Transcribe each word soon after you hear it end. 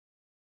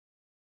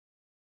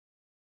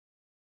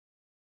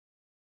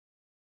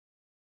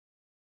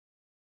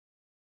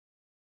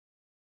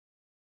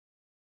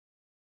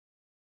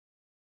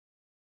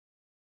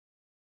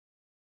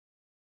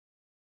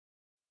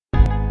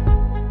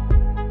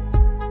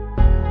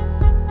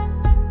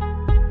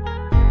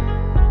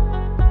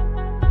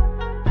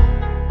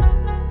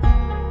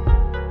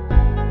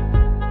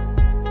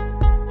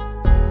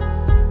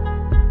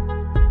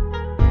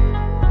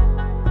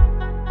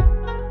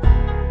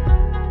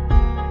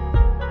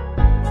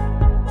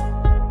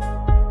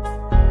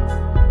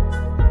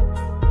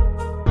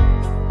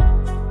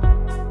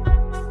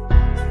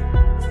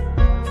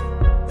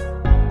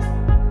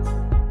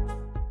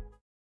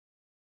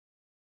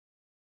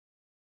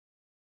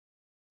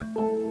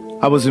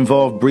I was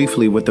involved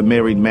briefly with a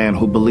married man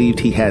who believed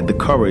he had the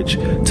courage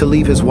to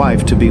leave his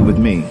wife to be with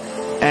me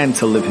and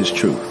to live his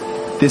truth.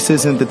 This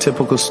isn't the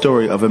typical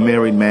story of a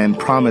married man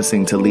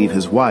promising to leave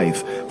his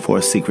wife for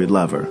a secret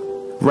lover.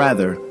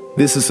 Rather,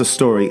 this is a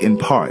story in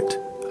part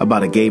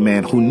about a gay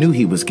man who knew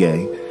he was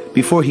gay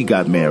before he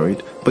got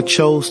married, but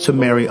chose to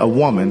marry a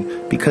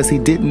woman because he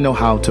didn't know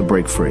how to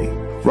break free.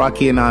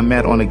 Rocky and I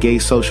met on a gay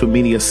social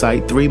media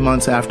site 3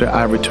 months after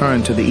I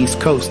returned to the East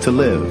Coast to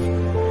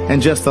live,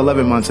 and just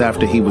 11 months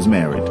after he was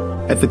married.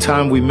 At the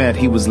time we met,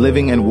 he was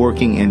living and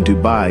working in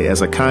Dubai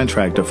as a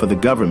contractor for the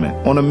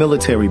government on a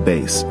military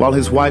base, while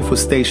his wife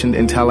was stationed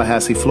in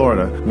Tallahassee,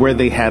 Florida, where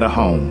they had a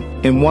home.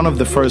 In one of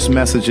the first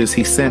messages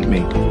he sent me,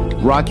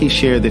 Rocky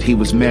shared that he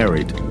was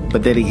married,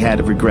 but that he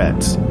had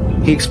regrets.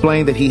 He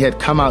explained that he had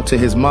come out to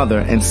his mother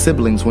and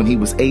siblings when he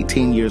was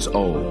 18 years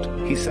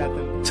old. He said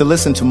that to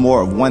listen to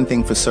more of One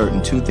Thing for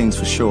Certain, Two Things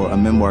for Sure, a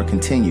memoir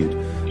continued,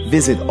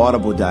 visit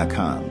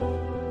audible.com.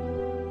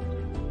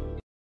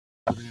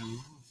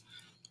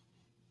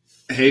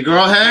 Hey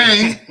girl,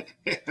 hey.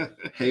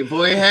 Hey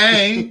boy,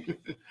 hey.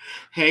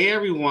 Hey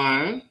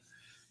everyone.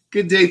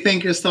 Good day,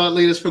 thinkers, thought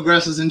leaders,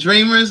 progressives, and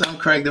dreamers. I'm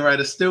Craig the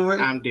Writer Stewart.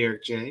 I'm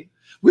Derek J.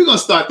 We're going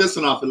to start this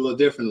one off a little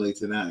differently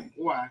tonight.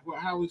 Why?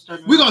 How are we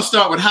starting? We're going to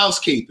start with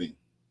housekeeping.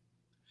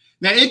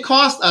 Now, it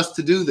cost us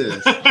to do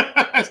this.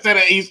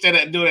 instead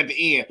of doing it at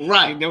the end.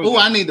 Right. Oh,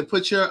 I need to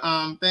put your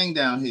thing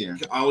down here.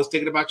 You're always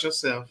thinking about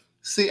yourself.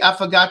 See, I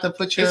forgot to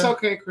put your... It's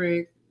okay,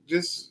 Craig.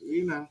 Just,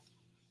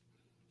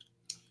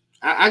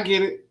 I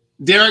get it.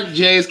 Derek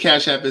J's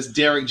Cash App is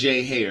Derek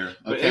J Hair.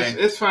 Okay,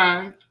 it's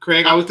fine.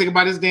 Craig always think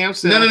about his damn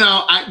self.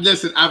 No.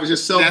 Listen, I was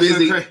just so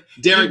busy.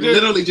 Derek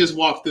literally just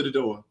walked through the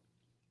door.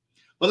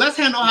 Well, let's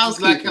handle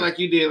housekeeping like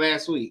you did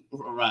last week.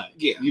 Right.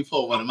 Yeah. You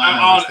pulled one of my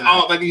numbers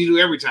all like you do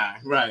every time.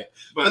 Right.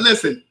 But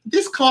listen,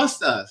 this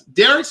cost us.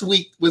 Derek's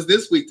week was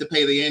this week to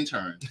pay the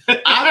intern.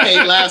 I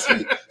paid last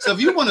week. So if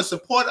you want to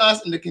support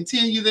us and to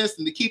continue this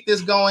and to keep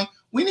this going,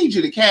 we need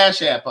you to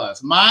Cash App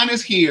us. Mine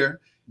is here.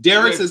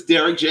 Derek's is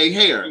Derek J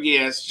Hair.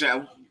 Yes.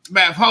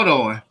 Man, hold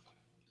on.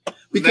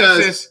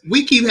 Because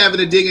we keep having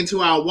to dig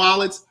into our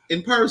wallets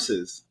and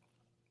purses.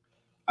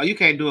 Oh, you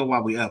can't do it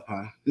while we up,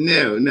 huh?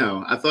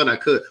 No. I thought I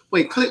could.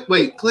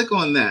 Click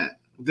on that.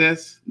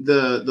 This?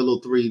 The little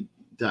 3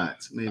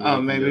 dots. Maybe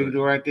maybe we can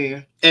do it right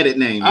there. Edit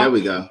name. There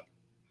we go.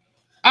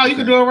 Oh, you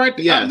can do it right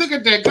there. Yes. Oh, look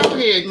at that. Go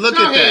ahead. Look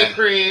at that,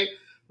 Craig.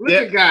 Look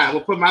at God.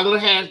 We'll put my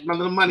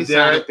little money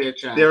sign up there,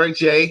 child. Derek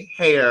J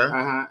Hair.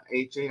 Hair.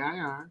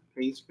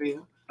 Can you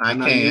spell? I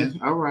can.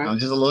 All right. I'm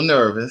just a little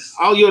nervous.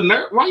 Oh, you're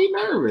nervous? Why are you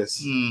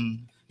nervous?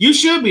 You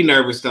should be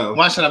nervous, though.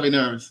 Why should I be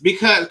nervous?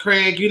 Because,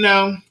 Craig,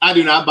 I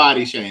do not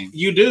body shame.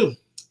 You do.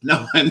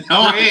 No, Craig,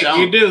 I don't.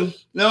 You do.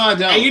 No, I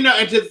don't.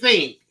 And to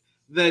think,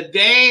 the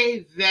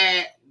day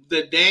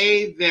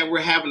that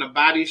we're having a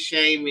body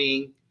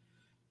shaming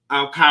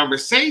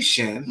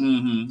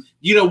conversation,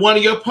 one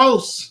of your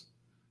posts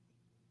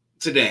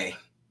today.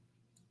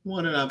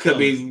 What did I post? Could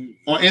be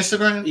on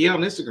Instagram? Yeah,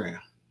 on Instagram.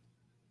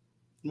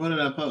 What did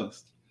I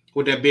post?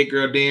 With that big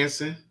girl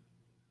dancing?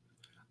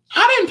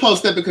 I didn't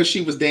post that because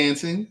she was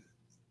dancing,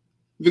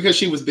 because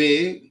she was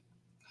big.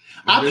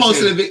 I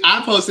posted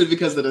it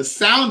because of the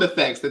sound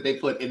effects that they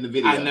put in the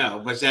video. I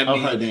know, but that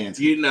of her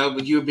dancing.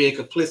 But you're being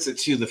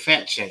complicit to the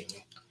fat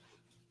shaming.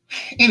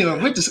 Anyway,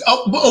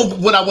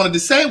 what I wanted to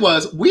say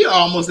was we are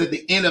almost at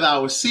the end of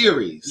our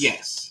series.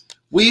 Yes,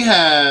 we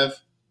have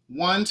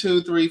 1,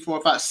 2, 3,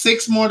 4, 5,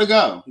 6 more to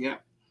go. Yeah,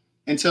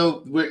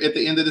 until we're at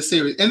the end of the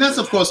series, and that's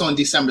of course on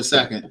December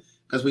 2nd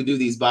because we do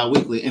these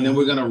bi-weekly, and then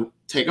we're gonna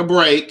take a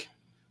break.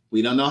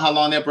 We don't know how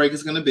long that break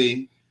is going to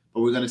be, but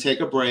we're going to take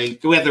a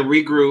break. We have to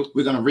regroup.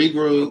 We're going to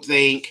regroup.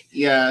 Think.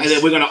 Yes. And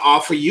then we're going to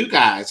offer you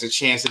guys a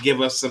chance to give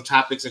us some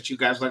topics that you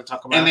guys like to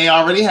talk about. And they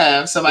already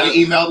have.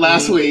 Somebody emailed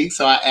last week,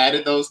 so I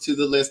added those to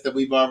the list that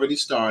we've already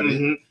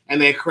started.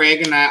 And then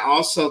Craig and I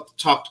also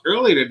talked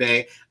earlier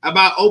today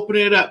about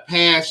opening it up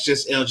past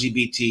just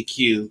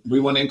LGBTQ.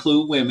 We want to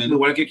include women. We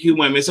want to include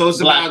women. So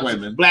it's black about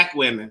women. Black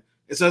women.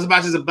 And so it's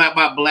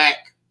about black.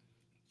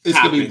 It's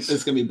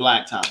gonna be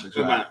black topics,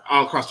 right?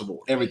 All across the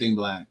board. Everything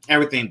black.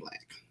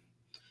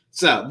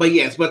 So,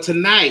 but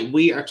tonight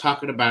we are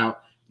talking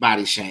about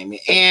body shaming,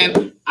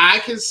 and I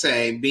can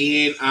say,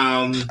 being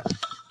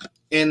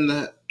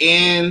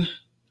in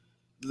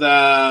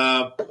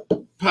the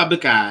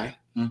public eye,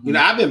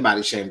 I've been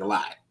body shamed a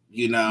lot,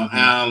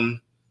 and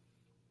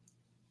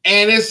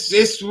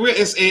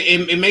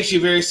it makes you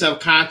very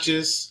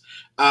self-conscious,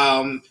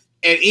 and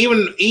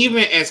even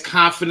as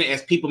confident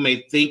as people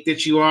may think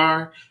that you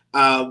are.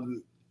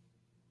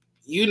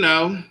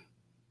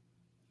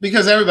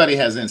 Because everybody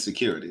has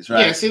insecurities,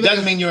 right? Yeah, see,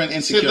 doesn't mean you're an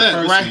insecure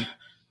person. Right?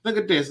 Look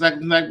at this, like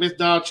Miss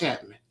Dog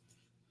Chapman.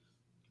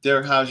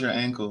 Derek, how's your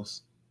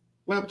ankles?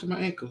 What happened to my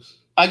ankles?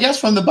 I guess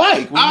from the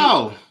bike.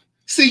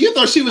 See, you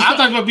thought she was. I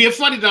thought you were being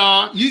funny,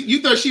 dog.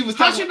 You thought she was.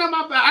 How you know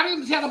I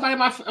didn't tell nobody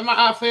my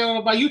fail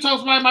about you. Told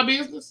somebody my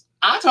business.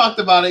 I talked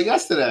about it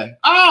yesterday.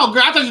 Oh,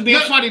 girl, I thought you were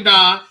being funny,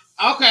 dog.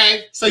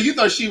 Okay. So you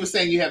thought she was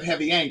saying you have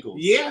heavy ankles?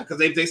 Yeah, because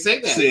they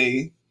say that.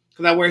 See.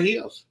 Because I wear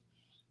heels.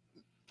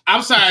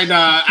 I'm sorry,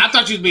 dog. I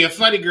thought you was being a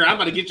funny girl. I'm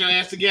about to get your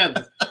ass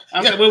together.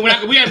 I said, we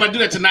ain't about to do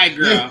that tonight,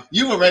 girl.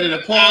 You were ready to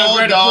pull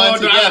Dawn together. I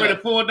was ready to together.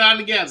 pull Dawn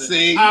together.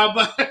 See?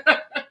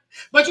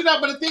 But you know,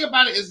 but the thing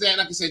about it is that,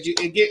 like I said,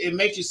 it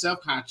makes you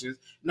self-conscious.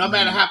 No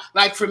matter how,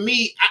 like for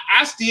me,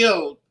 I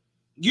still,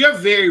 you're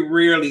very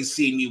rarely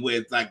see me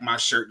with like my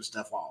shirt and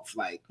stuff off.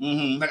 Like,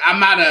 like I'm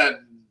not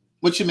a.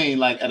 What you mean,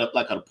 like at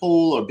a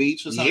pool or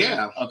beach or something?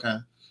 Yeah. Okay.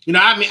 You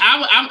know, I mean,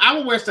 I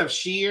would wear stuff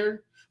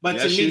sheer, but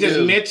to me, just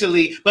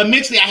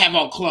mentally, I have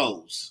on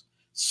clothes.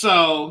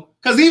 So,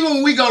 because even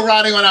when we go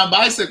riding on our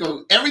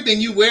bicycle,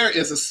 everything you wear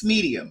is a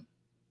medium.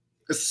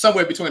 It's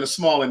somewhere between a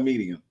small and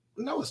medium.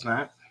 No, it's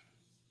not.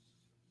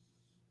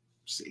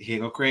 See, here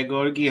go Craig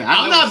go again.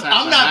 I'm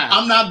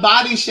not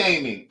body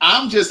shaming.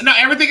 I'm just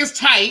everything is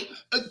tight.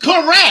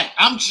 Correct.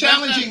 I'm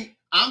challenging.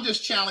 I'm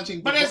just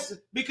challenging. But it's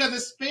because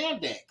it's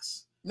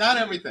spandex. Not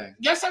everything.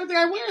 Yes, everything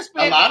I wear is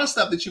spandex. A lot of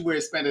stuff that you wear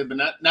is spandex, but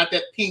not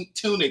that pink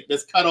tunic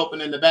that's cut open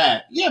in the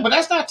back. Yeah, but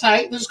that's not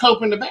tight. This is cut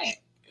open in the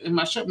back. And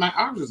my shirt, my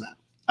arms is out.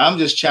 I'm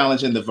just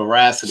challenging the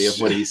veracity of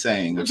what he's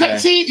saying. Okay?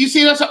 See, you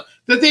see that's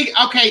the thing.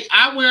 Okay,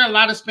 I wear a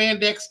lot of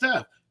spandex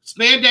stuff.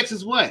 Spandex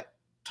is what?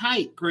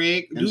 Tight,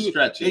 Craig. And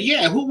stretchy.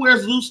 Yeah, who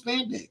wears loose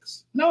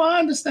spandex? No, I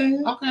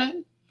understand.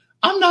 Okay.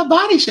 I'm not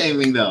body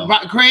shaming though.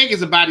 Craig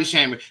is a body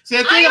shamer. See,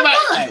 the thing about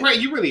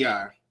Craig, you really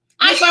are.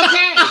 It's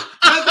okay.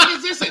 But the thing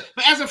is this,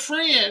 but as a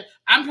friend,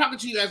 I'm talking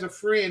to you as a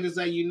friend to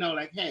say, you know,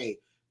 like, hey,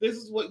 this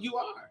is what you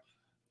are.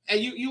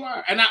 And you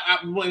are. And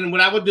what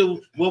I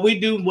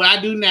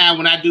do now,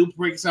 when I do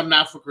bring something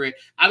out for Craig,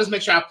 I just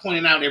make sure I point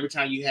it out every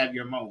time you have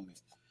your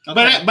moment.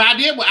 Okay. But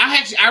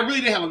I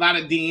really did have a lot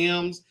of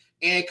DMs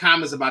and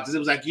comments about this. It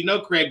was like, you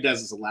know, Craig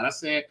does this a lot. I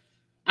said,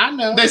 I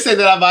know. They say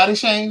that I body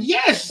shame?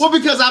 Yes. Well,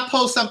 because I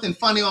post something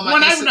funny on my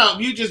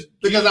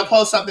Instagram. I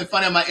post something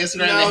funny on my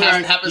Instagram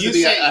that happens to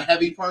be a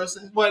heavy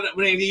person. But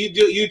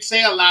you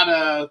say a lot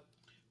of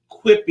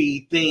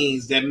quippy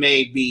things that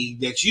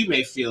you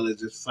may feel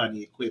is just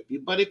funny and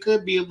quippy, but it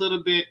could be a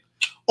little bit.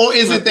 Or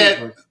is it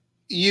that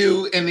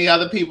you and the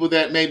other people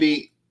that may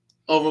be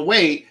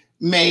overweight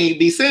may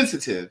be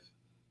sensitive?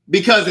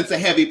 Because it's a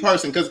heavy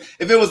person. Because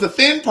if it was a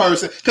thin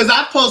person, because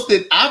I've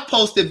posted,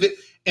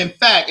 in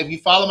fact, if you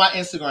follow my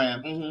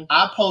Instagram,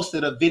 I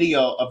posted a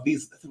video of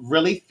these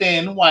really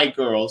thin white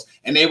girls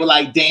and they were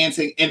like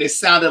dancing and it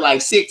sounded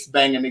like six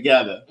banging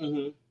together.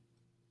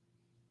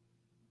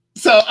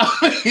 So,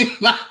 I mean,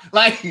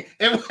 like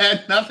it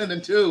had nothing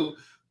to do.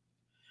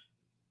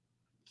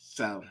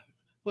 So,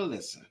 well,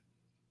 listen,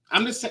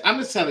 I'm just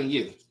telling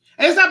you.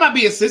 And it's not about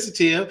being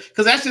sensitive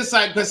because that's just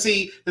like, but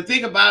see, the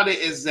thing about it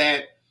is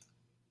that,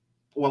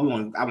 well,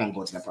 I won't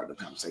go into that part of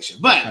the conversation,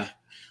 but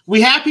we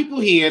have people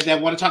here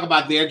that want to talk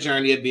about their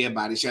journey of being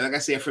body shamed. Like I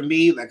said, for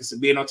me, like I said,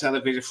 being on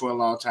television for a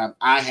long time,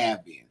 I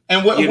have been.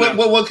 And what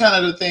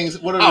kind of the things?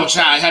 What are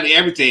child, had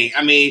everything.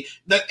 I mean,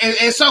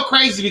 it's so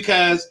crazy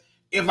because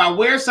if I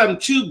wear something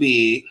too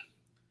big,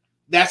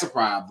 that's a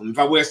problem. If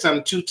I wear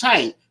something too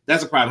tight,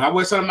 that's a problem. If I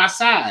wear something my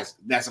size,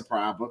 that's a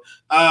problem.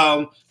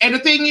 And the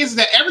thing is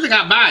that everything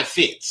I buy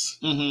fits.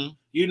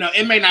 You know,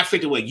 it may not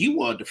fit the way you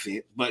want it to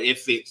fit, but it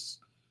fits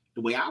the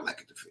way I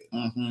like it to fit.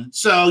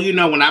 So, you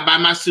know, when I buy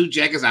my suit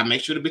jackets, I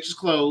make sure the bitch is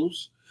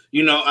closed.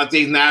 You know,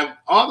 things, not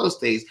all those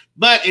things,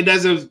 but it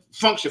doesn't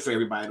function for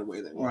everybody the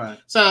way they want. Right.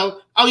 So,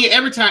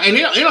 every time, and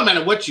it don't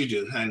matter what you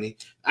do, honey.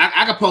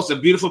 I can post a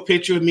beautiful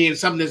picture of me and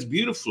something that's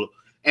beautiful,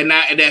 and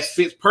that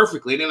fits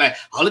perfectly. And they're like,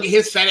 oh, look at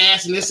his fat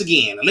ass in this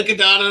again. Look at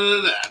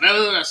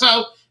that.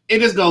 So it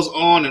just goes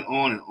on and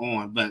on and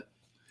on.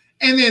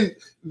 And then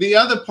the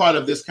other part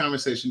of this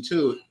conversation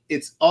too,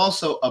 it's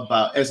also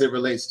about, as it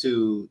relates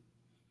to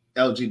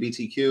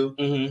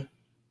LGBTQ,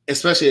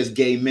 especially as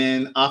gay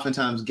men,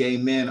 oftentimes gay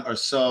men are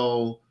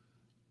so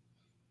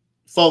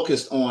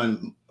focused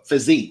on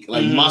physique,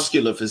 like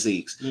muscular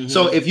physiques.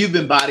 So if you've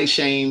been body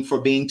shamed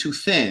for being too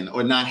thin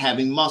or not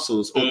having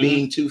muscles or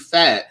being too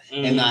fat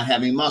and not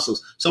having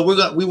muscles. So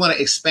we want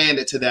to expand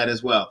it to that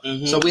as well.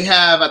 So we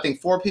have, I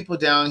think, 4 people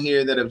down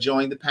here that have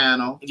joined the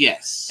panel.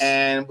 Yes.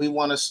 And we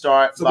want to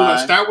start we're going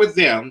to start with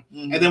them.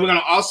 And then we're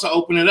going to also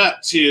open it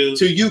up to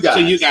you guys.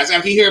 To you guys.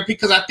 After you hear,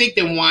 because I think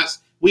that once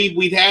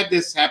we've had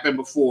this happen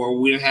before,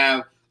 we didn't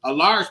have a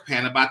large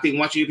panel, but I think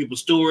once you hear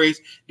people's stories,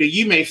 that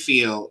you may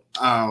feel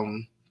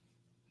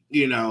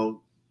you know,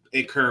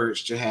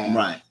 encouraged to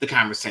have the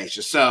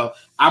conversation. So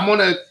I'm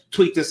gonna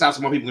tweet this out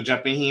so more people can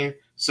jump in here.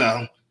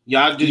 So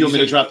y'all do. You want me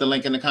to drop the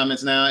link in the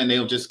comments now, and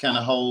they'll just kind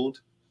of hold?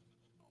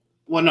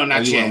 Well, no,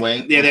 not yet.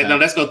 Wait? Yeah, okay. No.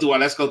 Let's go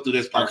through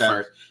this part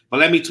first. But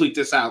let me tweet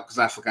this out because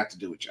I forgot to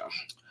do it, y'all.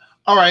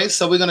 All right,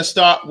 so we're gonna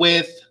start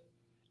with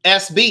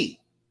SB.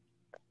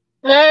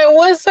 Hey,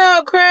 what's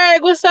up,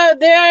 Craig? What's up,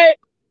 Derek?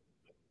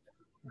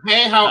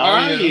 Hey, how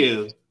are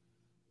you?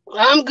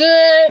 I'm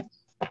good.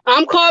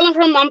 I'm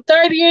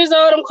 30 years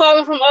old. I'm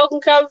calling from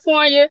Oakland,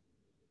 California.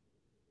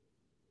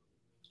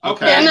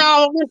 Okay. And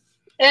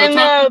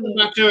talk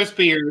about your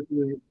experience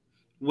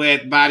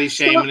with body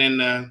shaming in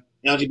the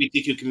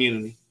LGBTQ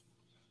community.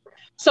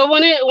 So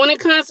when it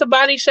comes to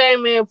body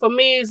shaming, for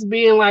me, it's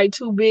being like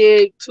too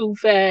big, too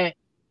fat,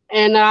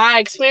 And I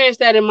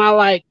experienced that in my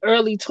like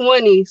early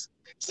 20s,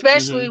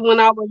 especially when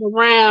I was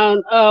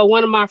around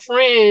one of my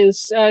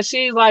friends.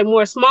 She's like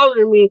more smaller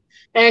than me,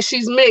 and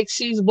she's mixed.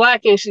 She's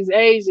black and she's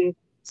Asian.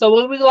 So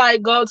when we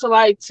like go to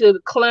like to the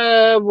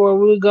club or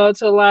when we go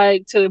to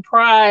like to the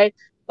Pride,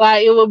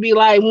 like it would be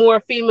like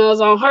more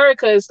females on her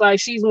because like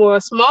she's more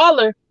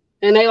smaller,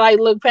 and they like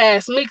look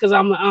past me because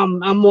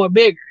I'm more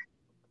bigger.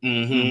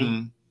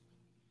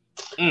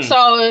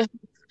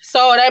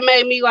 So that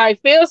made me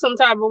like feel some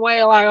type of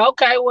way, like,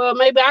 okay, well,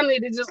 maybe I need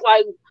to just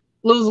like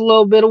lose a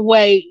little bit of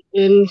weight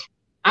and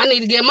I need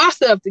to get my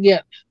stuff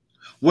together.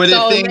 Were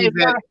there things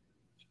that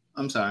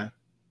I'm sorry.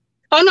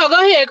 Oh no,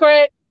 go ahead,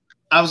 Craig.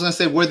 I was gonna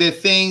say, were there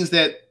things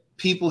that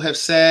people have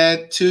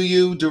said to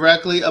you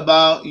directly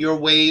about your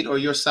weight or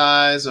your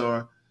size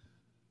or?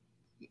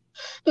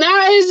 No,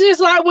 it's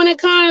just like when it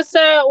comes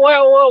to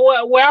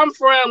where I'm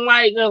from,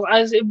 like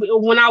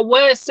when I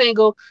was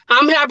single,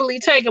 I'm happily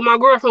taking my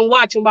girlfriend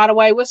watching, by the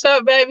way. What's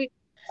up, baby?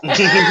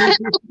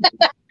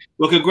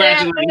 Well,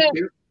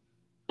 congratulations.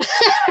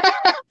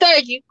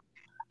 Thank you.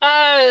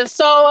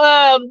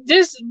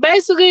 Just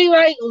basically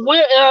like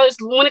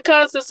when it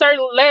comes to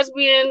certain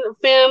lesbian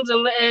films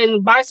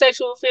and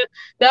bisexual films,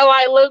 they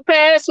like look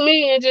past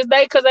me and just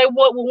because they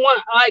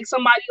want like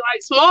somebody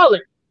like smaller.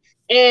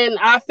 And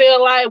I feel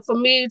like for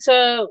me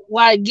to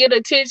like get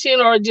attention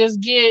or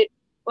just get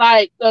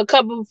like a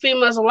couple of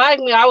females like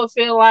me, I would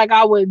feel like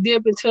I would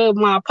dip into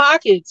my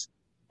pockets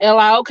and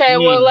like, okay,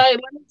 well, like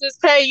let me just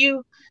pay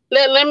you.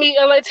 Let me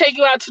take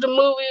you out to the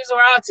movies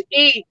or out to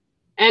eat.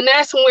 And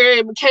that's where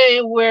it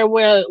became where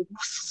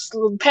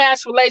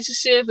past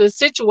relationships and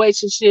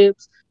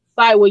situationships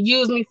like would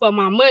use me for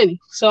my money.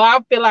 So I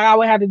feel like I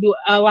would have to do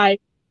like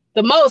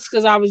the most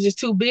because I was just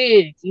too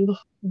big. You know?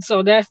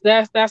 So that's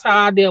how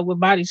I deal with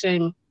body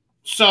shaming.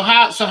 So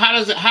how is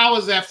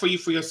that for you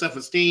for your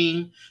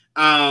self-esteem?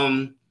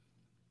 And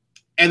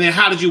then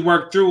how did you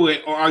work through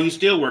it, or are you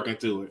still working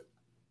through it?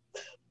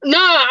 No,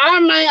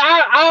 I mean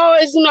I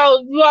always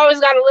you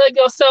always gotta love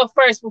yourself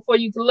first before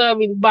you can love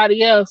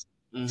anybody else.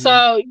 So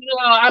I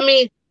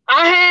mean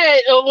I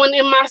had when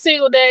in my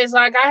single days,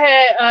 like I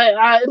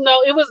had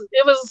it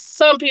was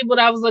some people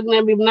that was looking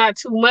at me, but not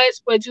too much,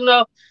 but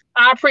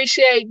I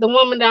appreciate the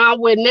woman that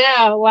I'm with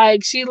now.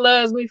 Like she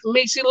loves me for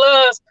me. She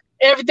loves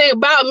everything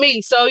about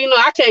me. So,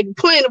 I can't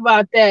complain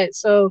about that.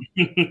 So,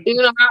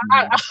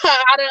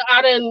 I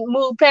didn't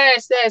move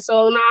past that.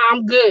 So now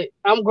I'm good.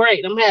 I'm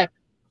great. I'm happy.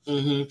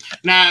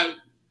 Now,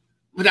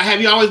 have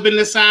you always been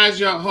this size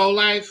your whole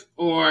life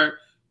or?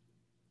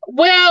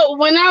 Well,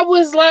 when I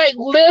was like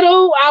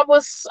little, I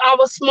was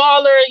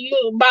smaller,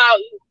 about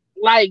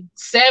like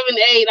 7,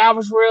 8, I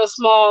was real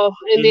small.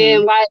 And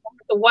then like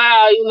after a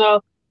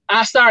while,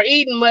 I started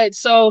eating much,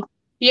 so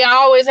yeah, I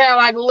always had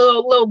like a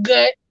little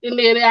gut, and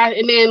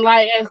then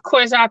like of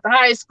course after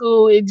high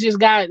school, it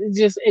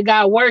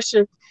got worse,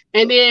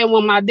 and then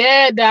when my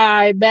dad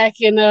died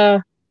back in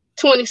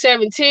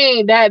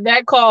 2017,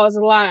 that caused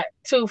a lot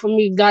too for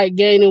me, like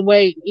gaining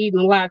weight,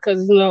 eating a lot,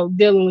 because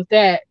dealing with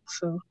that.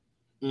 So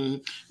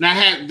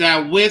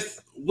now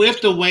with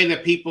the way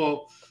that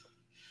people,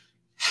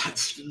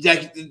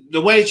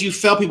 the way that you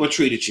felt people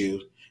treated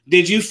you.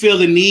 Did you feel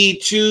the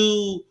need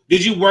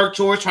did you work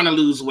towards trying to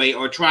lose weight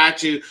or try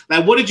to,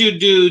 like, what did you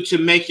do to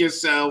make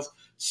yourself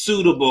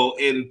suitable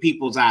in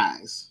people's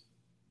eyes?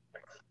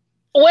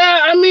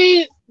 Well, I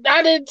mean,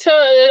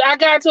 I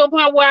got to a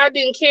point where I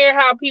didn't care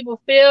how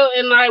people feel.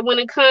 And like, when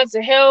it comes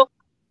to health,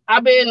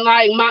 I've been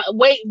like, my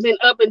weight been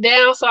up and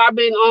down. So I've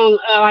been on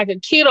like a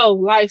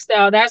keto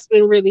lifestyle. That's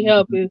been really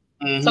helping.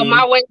 So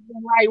my weight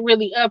been like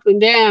really up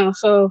and down.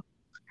 So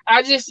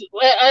I just,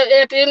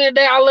 at the end of the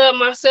day, I love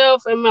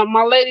myself, and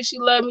my lady, she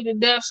loved me to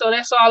death, so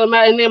that's all that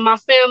matters. And then my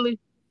family,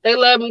 they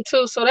love me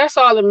too, so that's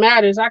all that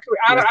matters. I can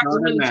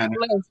really care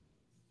less.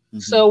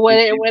 So what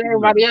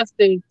everybody else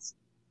thinks.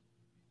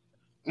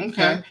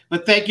 Okay,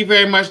 but thank you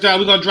very much, dog.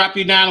 We're gonna drop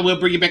you down, and we'll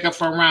bring you back up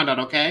for a roundup.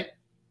 Okay.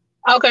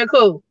 Okay,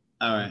 cool.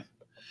 All right.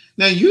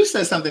 Now you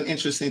said something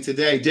interesting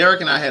today.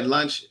 Derek and I had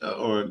lunch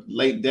or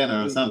late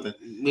dinner or something.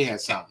 We had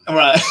something. All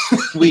right,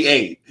 we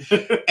ate,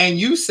 and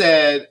you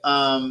said.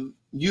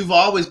 You've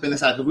always been this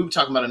high, because we were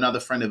talking about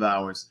another friend of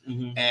ours,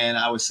 and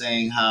I was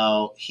saying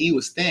how he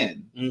was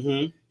thin.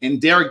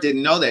 And Derek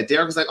didn't know that.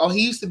 Derek was like, oh,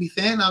 he used to be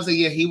thin? I was like,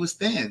 yeah, he was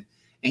thin.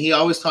 And he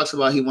always talks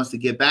about he wants to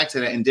get back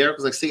to that. And Derek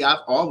was like, see, I've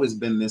always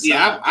been this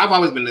size. I've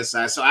always been this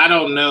size, so I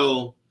don't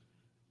know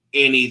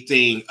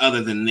anything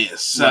other than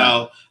this.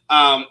 So,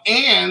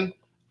 and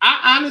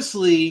I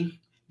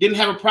honestly didn't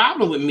have a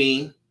problem with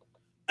me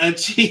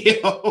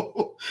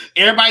until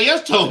everybody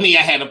else told me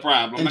I had a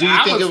problem. And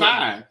I was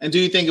fine. And do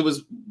you think it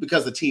was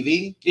because of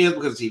TV? Yeah, it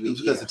was because of TV. It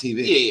was because of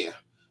TV.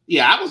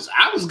 Yeah.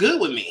 I was good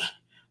with me.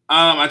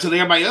 Until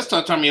everybody else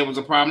started telling me it was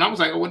a problem. I was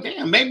like, oh, well,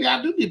 damn, maybe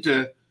I do need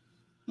to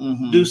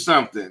do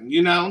something,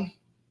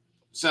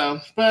 So,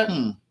 but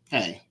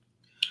hey,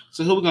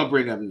 so who we gonna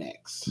bring up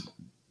next?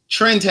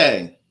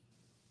 Trente.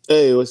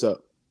 Hey, what's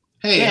up?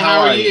 Hey,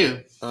 how are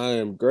you? I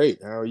am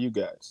great. How are you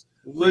guys?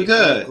 We're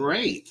good.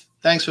 Great.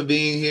 Thanks for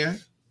being here.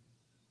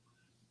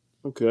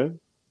 Okay.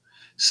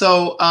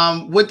 So,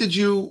 what made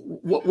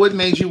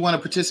you want to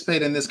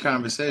participate in this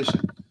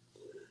conversation?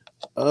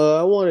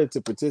 I wanted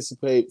to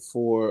participate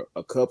for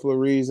a couple of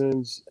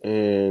reasons,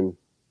 and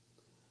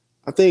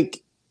I think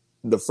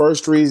the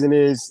first reason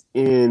is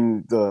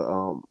in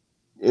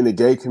the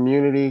gay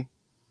community,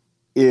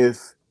 if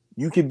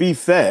you can be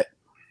fat,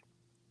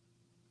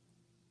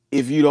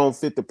 if you don't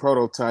fit the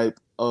prototype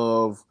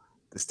of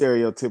the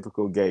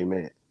stereotypical gay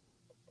man,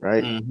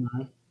 right?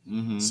 Mm-hmm.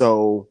 Mm-hmm.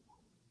 So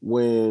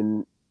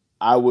when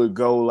I would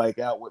go like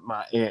out with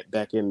my aunt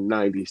back in the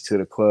 90s to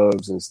the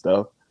clubs and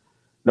stuff,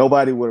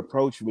 nobody would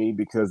approach me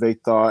because they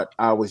thought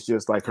I was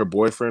just like her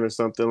boyfriend or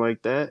something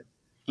like that.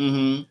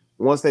 Mm-hmm.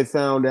 Once they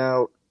found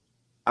out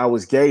I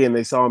was gay and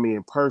they saw me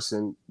in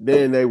person,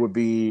 then they would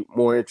be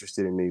more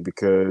interested in me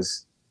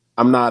because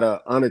I'm not an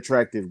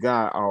unattractive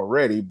guy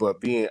already,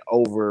 but being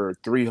over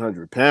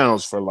 300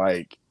 pounds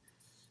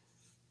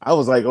I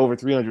was like over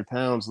 300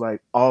 pounds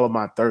like all of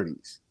my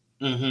 30s,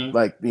 Mm-hmm.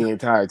 like the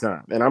entire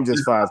time. And I'm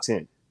just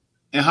 5'10".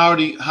 And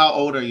how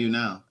old are you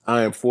now?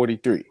 I am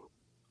 43.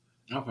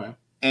 Okay.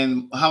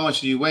 And how much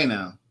do you weigh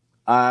now?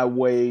 I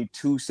weigh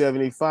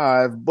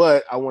 275,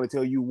 but I want to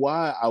tell you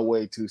why I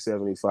weigh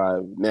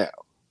 275 now.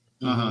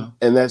 Uh-huh.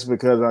 And that's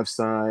because I've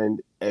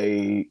signed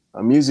a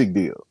music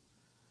deal.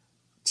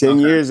 10 Okay.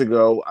 years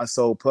ago, I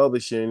sold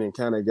publishing and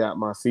kind of got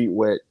my feet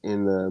wet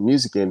in the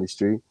music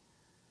industry.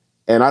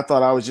 And I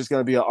thought I was just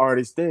going to be an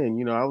artist then.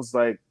 You know, I was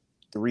like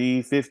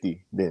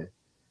 350 then.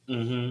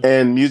 Mm-hmm.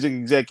 And music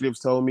executives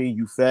told me,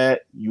 you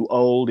fat, you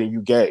old, and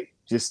you gay.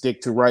 Just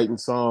stick to writing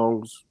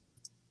songs.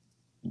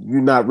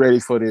 You're not ready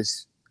for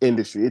this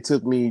industry. It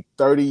took me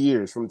 30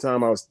 years from the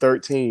time I was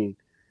 13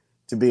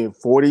 to being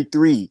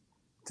 43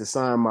 to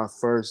sign my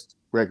first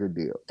record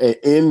deal. And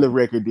in the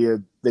record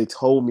deal, they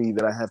told me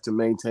that I have to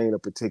maintain a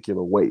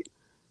particular weight.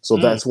 So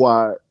that's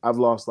why I've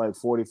lost like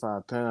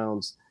 45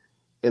 pounds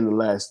in the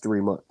last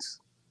 3 months.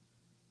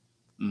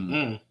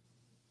 Mm.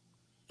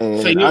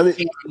 And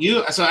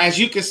so as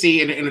you can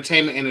see in the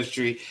entertainment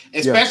industry,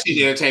 especially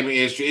the entertainment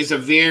industry, it's a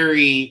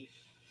very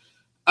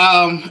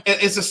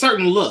it's a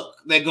certain look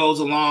that goes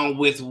along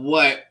with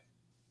what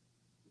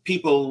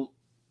people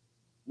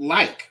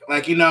like.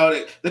 Like, you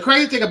know, the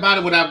crazy thing about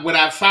it, what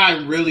I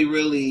find really,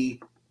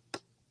 really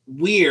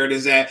weird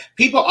is that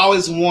people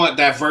always want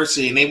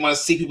diversity and they want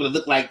to see people that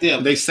look like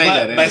them. They say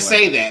that anyway. They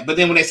say that, but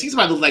then when they see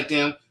somebody look like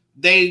them,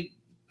 they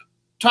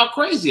talk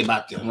crazy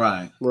about them.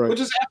 Right. Which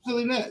is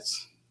absolutely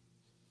nuts.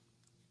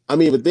 I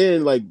mean, but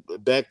then like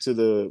back to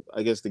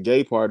the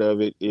gay part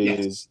of it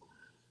is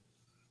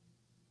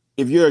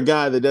if you're a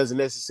guy that doesn't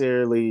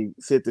necessarily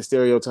fit the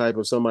stereotype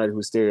of somebody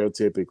who's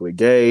stereotypically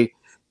gay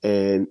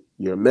and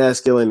you're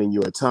masculine and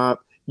you're a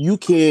top, you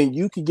can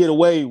get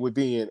away with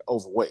being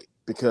overweight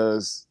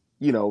because,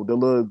 you know, the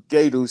little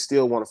gay dudes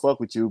still want to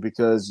fuck with you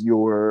because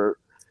you're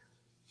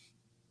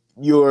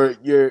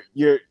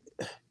and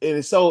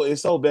it's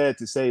so bad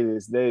to say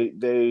this.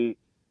 They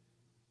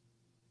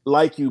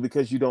like you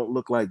because you don't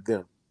look like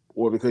them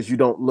or because you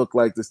don't look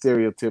like the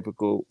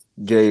stereotypical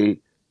gay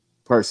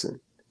person.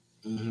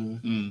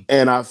 Mm-hmm.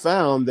 And I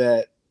found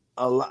that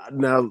a lot.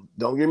 Now,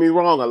 don't get me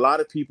wrong. A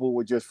lot of people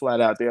would just flat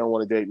out, they don't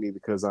want to date me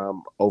because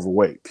I'm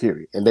overweight,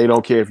 period. And they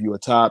don't care if you're a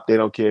top. They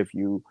don't care if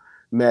you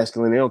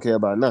masculine. They don't care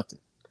about nothing.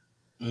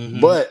 Mm-hmm.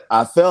 But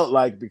I felt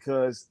like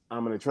because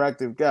I'm an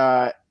attractive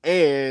guy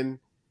and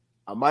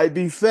I might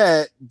be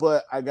fat,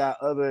 but I got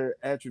other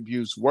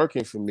attributes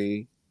working for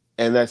me.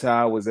 And that's how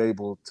I was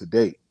able to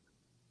date.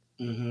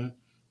 Mm-hmm.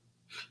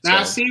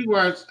 Now So,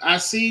 I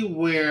see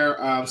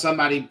where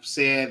somebody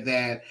said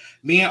that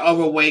being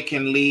overweight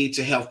can lead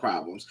to health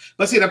problems.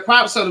 But see the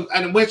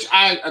problem, which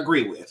I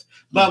agree with.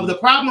 But the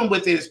problem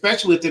with it,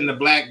 especially within the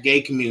Black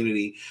gay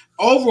community,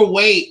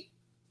 overweight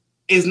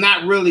is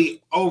not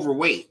really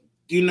overweight.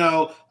 You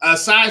know, a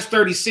size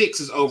 36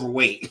 is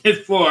overweight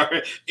for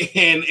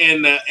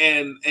in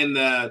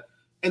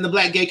the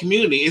Black gay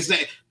community. Is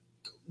that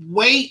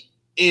weight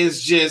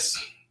is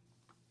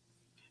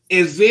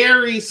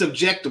very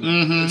subjective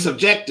in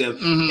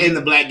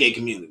the Black gay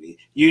community,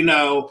 you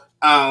know,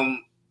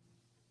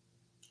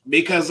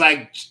 because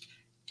like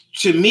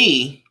to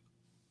me,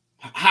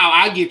 how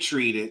I get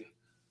treated,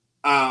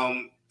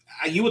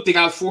 you would think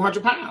I was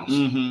 400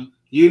 pounds,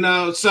 you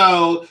know,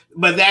 so,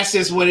 but that's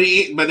just what it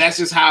is, but that's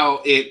just how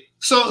it.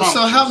 So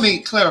help me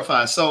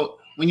clarify. So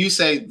when you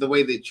say the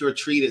way that you're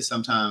treated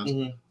sometimes,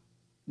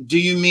 do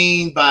you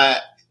mean by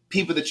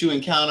people that you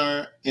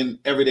encounter in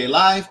everyday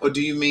life, or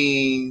do you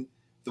mean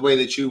the way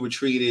that you were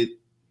treated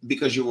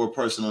because you were a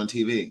person on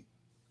TV,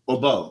 or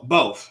both?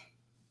 Both.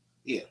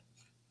 Yeah.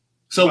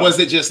 So was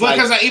it just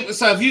because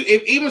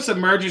if even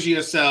submerges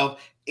yourself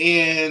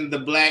in the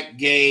Black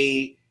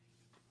gay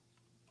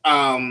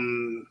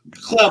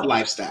club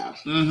lifestyle,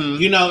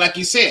 you know, like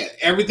you said,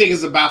 everything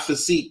is about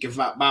physique,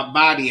 about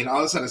body and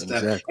all this other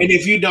stuff. And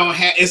if you don't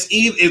have,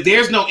 if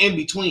there's no in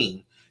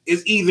between,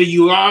 it's either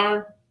you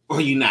are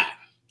or you're not.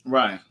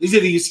 Right. It's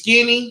either you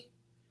skinny,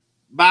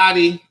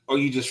 body, or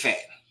you just fat.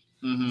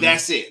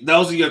 That's it.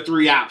 Those are your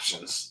three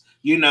options,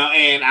 you know.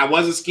 And I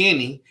wasn't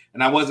skinny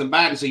and I wasn't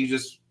body, so you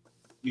just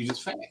You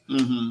just fat.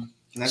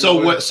 Mm-hmm.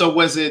 So what? So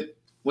was it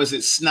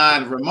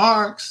snide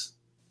remarks?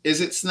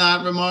 Is it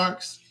snide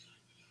remarks?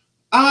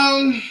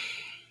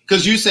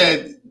 Because you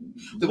said.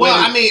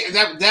 I mean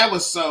that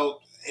was so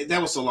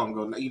long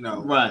ago. You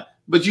know, right?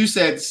 But you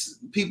said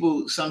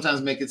people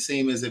sometimes make it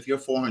seem as if you're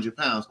 400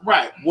 pounds.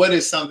 Right. What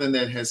is something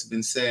that has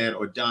been said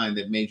or done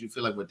that made you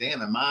feel like, well,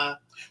 damn, am I?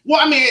 Well,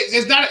 I mean,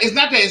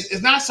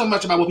 it's not so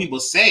much about what people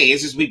say.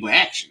 It's just people's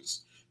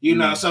actions. You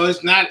know, so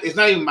it's not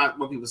even about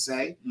what people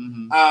say.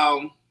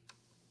 Mm-hmm.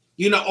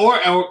 You know,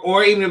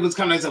 or even if it's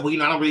coming like, well, you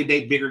know, I don't really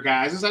date bigger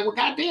guys. It's like, well,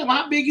 goddamn,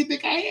 how big you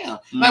think I am?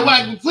 Mm-hmm.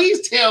 Like,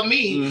 please tell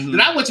me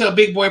that I went to a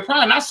big boy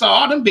pride and I saw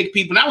all them big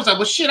people, and I was like,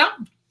 well, shit,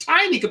 I'm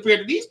tiny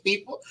compared to these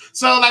people.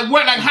 So, like,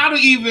 how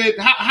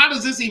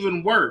does this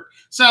even work?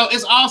 So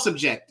it's all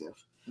subjective.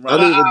 Right.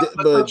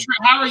 But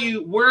how are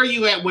you? Where are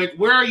you at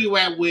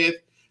with?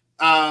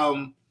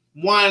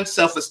 One,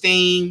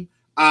 self-esteem.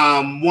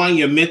 One,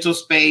 your mental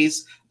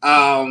space.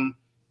 Now.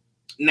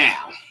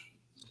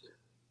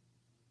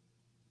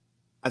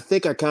 I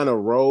think I kind of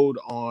rode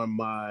on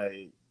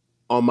my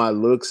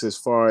looks as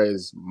far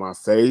as my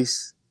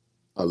face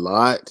a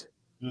lot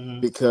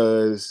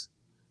because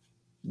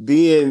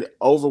being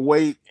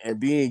overweight and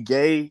being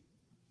gay,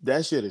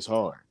 that shit is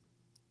hard.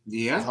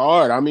 Yeah. It's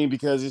hard. I mean,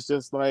 because it's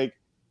just like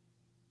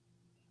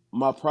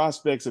my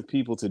prospects of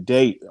people to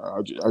date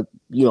are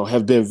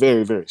have been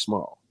very, very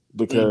small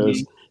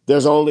because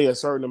there's only a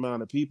certain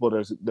amount of people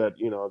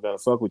that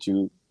fuck with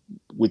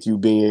you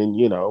being,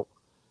 you know,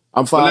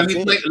 I'm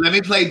 5'10". Let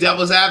me play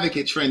devil's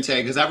advocate, Trente,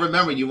 because I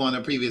remember you on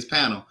the previous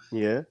panel.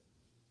 Yeah.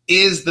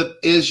 Is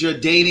your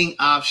dating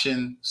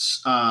option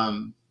is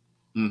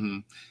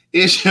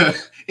your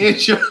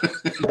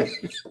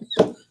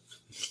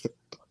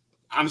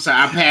I'm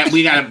sorry,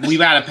 we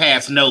gotta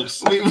pass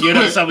notes, you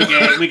know, so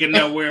we can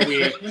know where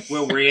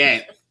we're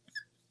at.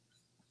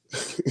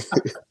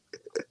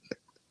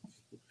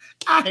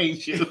 I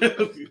hate you.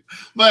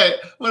 But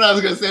what I was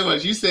gonna say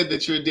was, you said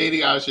that your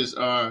dating options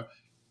are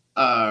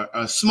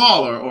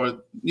smaller,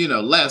 or you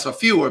know, less or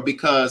fewer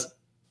because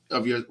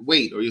of your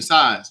weight or your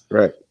size.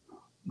 Right.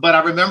 But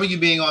I remember you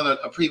being on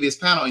a previous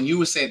panel, and you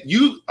were saying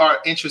you are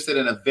interested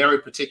in a very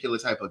particular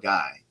type of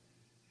guy.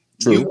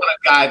 True. You want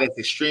a guy that's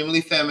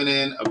extremely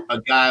feminine,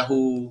 a guy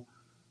who,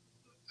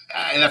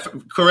 and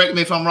correct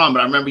me if I'm wrong,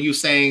 but I remember you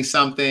saying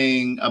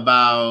something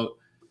about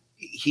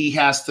he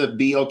has to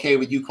be okay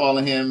with you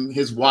calling him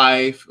his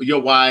wife, or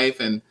your wife,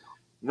 and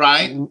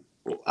right?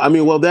 I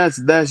mean, well, that's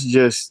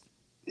just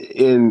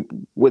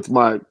with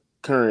my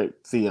current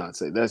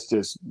fiance. That's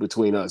just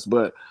between us.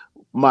 But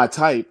my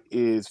type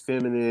is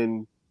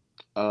feminine,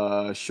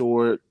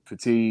 short,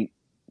 petite,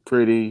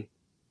 pretty,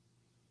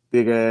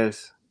 big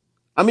ass.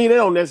 I mean, they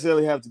don't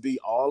necessarily have to be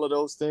all of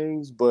those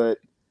things, but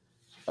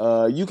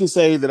you can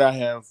say that I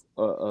have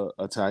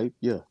a type.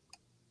 Yeah.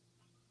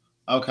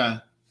 Okay.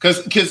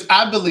 Because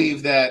I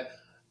believe that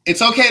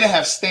it's okay to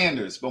have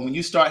standards, but when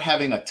you start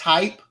having a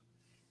type,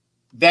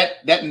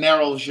 that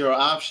narrows your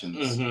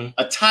options.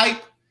 A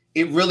type,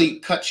 it really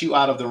cuts you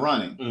out of the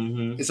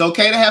running. It's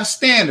okay to have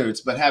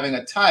standards, but having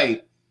a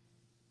type,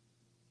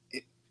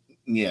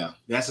 yeah,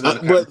 that's another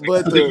conversation.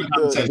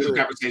 It's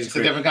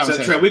a different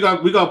conversation. So, Trey, we're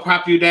gonna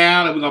prop you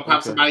down, and we're gonna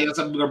prop somebody else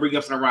up. We're gonna bring you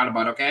up in a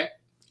roundabout, okay?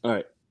 All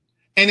right.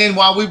 And then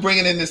while we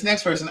bringing in this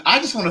next person, I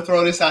just want to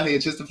throw this out here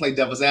just to play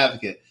devil's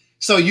advocate.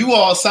 So you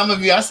all, some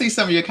of you, I see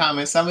some of your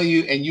comments, some of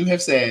you, and you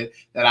have said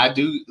that I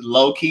do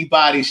low-key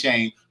body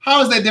shame.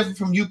 How is that different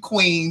from you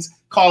queens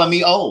calling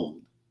me old?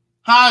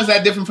 How is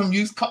that different from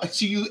you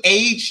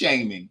age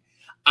shaming?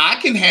 I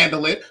can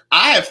handle it.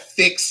 I have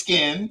thick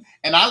skin,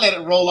 and I let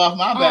it roll off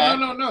my back.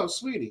 No,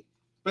 sweetie.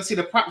 But see,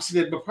 the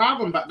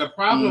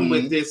problem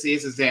with this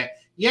is that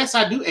yes,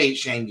 I do age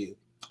shame you,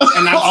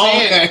 and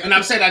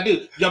I'm saying I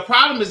do. The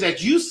problem is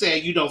that you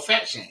said you don't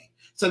fat shame.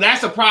 So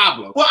that's a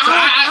problem. Well, so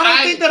I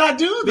don't think that I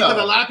do, though.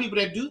 Because a lot of people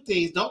that do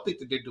things don't think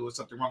that they're doing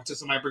something wrong until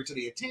somebody brings it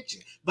to their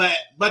attention. But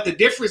the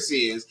difference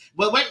is,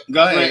 go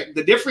ahead.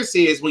 The difference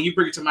is when you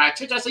bring it to my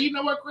attention, I say, you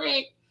know what,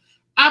 Craig?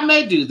 I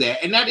may do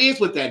that, and that is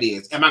what that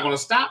is. Am I going to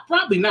stop?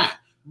 Probably not.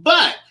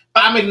 But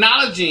I'm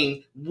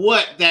acknowledging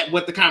what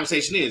the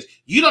conversation is.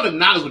 You don't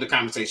acknowledge what the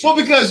conversation is. Well,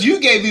 because you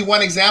gave me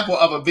one example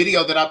of a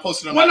video that I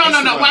posted on my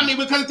Instagram. No. I mean,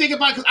 because think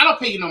about it, because I don't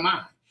pay you no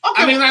mind.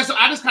 Okay. I mean, so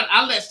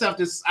I let stuff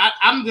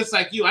I'm just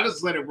like you. I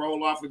just let it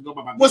roll off and go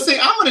by my business. Well,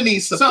 see, I'm gonna need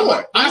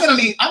support.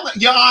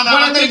 Your Honor,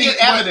 I'm gonna need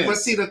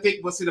evidence.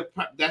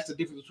 That's the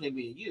difference between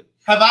me and you.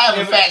 Have I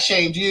ever fat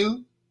shamed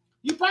you?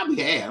 You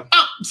probably have.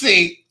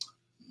 See,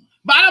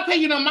 but I don't pay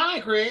you no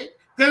mind, Craig.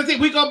 Because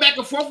we go back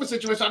and forth with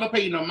situations. I don't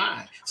pay you no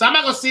mind. So I'm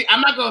not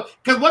gonna.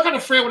 Because what kind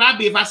of friend would I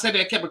be if I said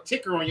that I kept a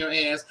ticker on your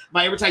ass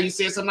by every time you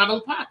said something out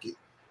of the pocket?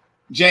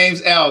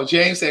 James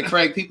said,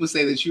 Craig, people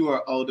say that you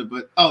are older,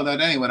 but no, that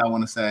ain't what I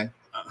want to say.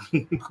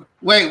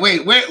 Wait,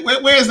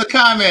 where's the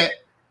comment?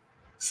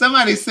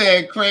 Somebody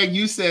said, Craig,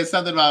 you said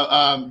something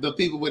about the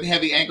people with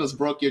heavy ankles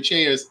broke your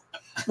chairs.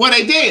 Well,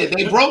 they did.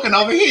 They broken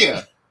over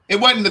here. It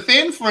wasn't the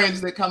thin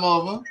friends that come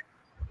over.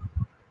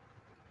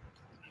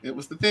 It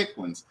was the thick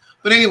ones.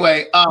 But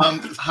anyway,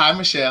 hi,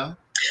 Michelle.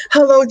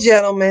 Hello,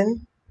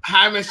 gentlemen.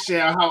 Hi,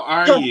 Michelle. How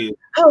are you?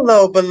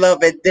 Hello,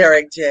 beloved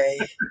Derek J.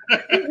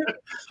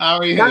 How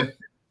are you?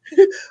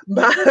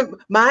 My,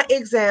 my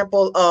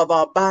example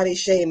of body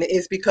shaming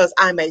is because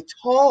I'm a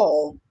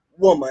tall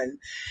woman.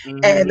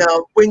 And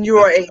when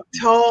you're a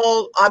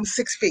tall, I'm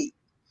 6 feet.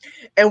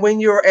 And when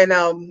you're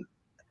in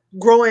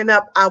growing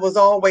up, I was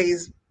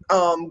always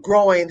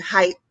growing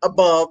height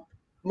above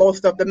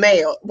most of the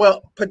male,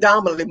 well,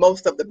 predominantly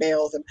most of the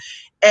males,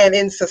 and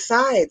in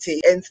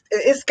society. And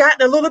it's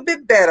gotten a little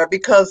bit better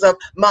because of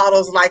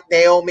models like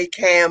Naomi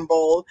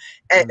Campbell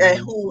and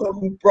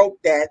who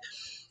broke that.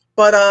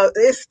 But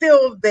it's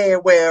still there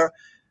where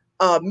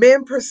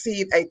men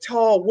perceive a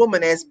tall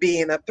woman as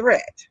being a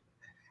threat.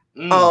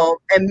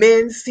 And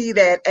men see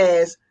that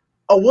as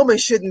a woman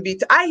shouldn't be.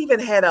 I even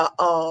had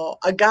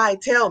a guy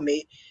tell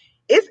me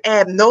it's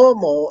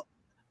abnormal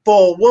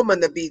for a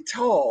woman to be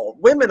tall.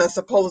 Women are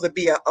supposed to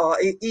be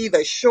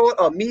either short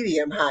or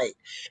medium height,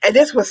 and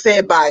this was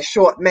said by a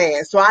short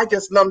man. So I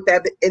just lumped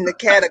that in the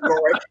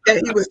category that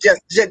he was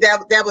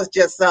that was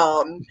just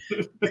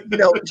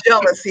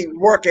jealousy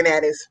working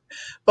at his.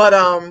 But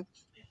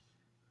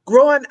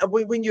growing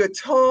when you're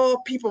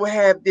tall, people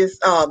have this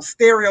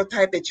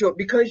stereotype that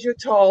because you're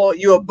tall,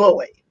 you're a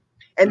bully.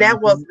 And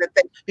that wasn't the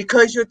thing.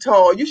 Because you're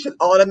tall, you should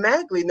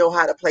automatically know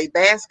how to play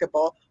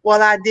basketball.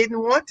 Well, I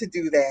didn't want to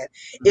do that.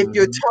 If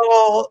you're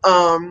tall,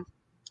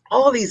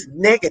 all these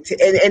negative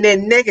and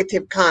then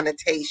negative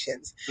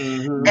connotations.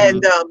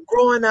 And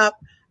growing up,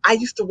 I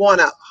used to want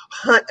to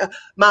hunt.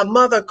 My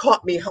mother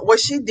caught me. What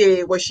she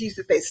did was she used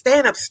to say,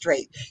 stand up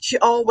straight. She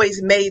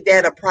always made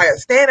that a priority.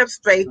 Stand up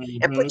straight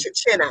and put your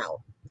chin out.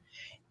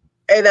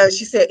 And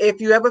she said, if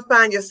you ever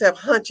find yourself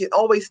hunching,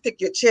 always stick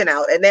your chin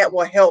out, and that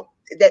will help.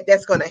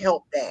 That's going to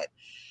help that.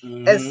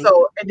 And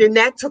so, and then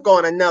that took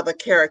on another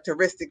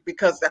characteristic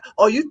because,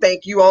 oh, you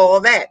think you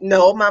all that?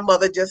 No, my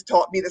mother just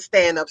taught me to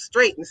stand up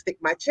straight and stick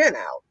my chin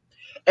out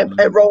and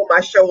roll my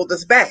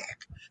shoulders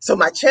back. So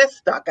my chest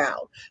stuck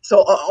out. So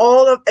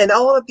all of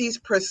these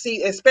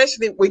proceed,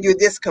 especially when you're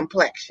this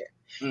complexion.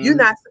 You're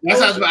not. I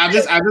was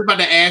just about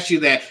to ask you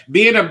that.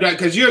 Being a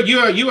because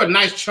you're a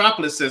nice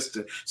chocolate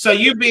sister. So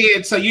you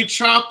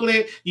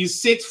chocolate. You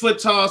 6 foot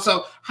tall.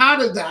 So how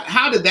did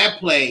that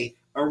play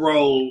a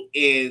role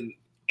in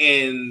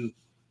people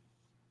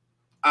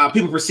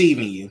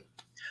perceiving you?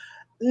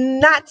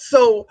 Not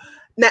so.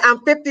 Now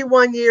I'm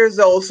 51 years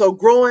old. So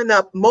growing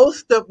up,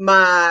 most of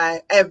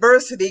my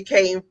adversity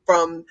came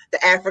from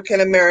the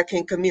African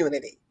American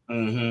community.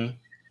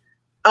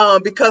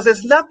 Because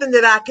there's nothing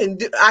that I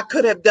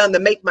could have done to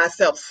make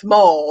myself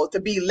small, to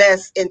be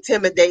less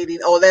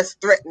intimidating or less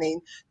threatening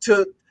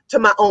to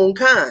my own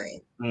kind.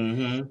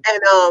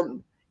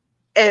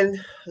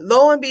 And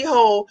lo and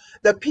behold,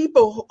 the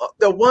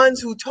ones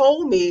who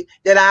told me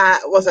that I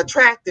was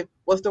attractive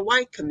was the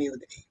white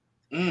community,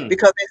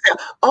 because they said,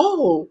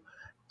 oh,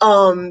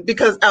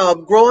 because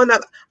growing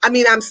up, I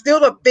mean, I'm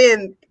still a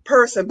thin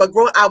person, but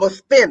I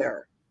was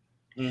thinner.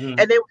 And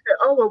they would say,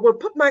 oh, well,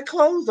 put my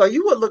clothes on.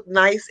 You would look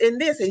nice in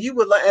this. And you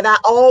would look, and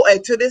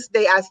to this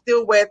day, I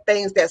still wear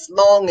things that's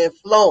long and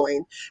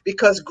flowing,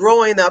 because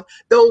growing up,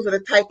 those are the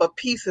type of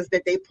pieces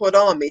that they put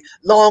on me,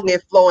 long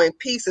and flowing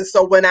pieces.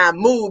 So when I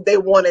moved, they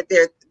wanted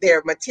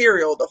their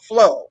material to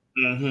flow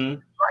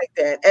like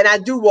that. And I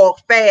do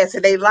walk fast,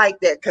 and they like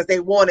that because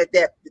they wanted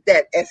that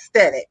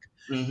aesthetic.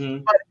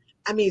 But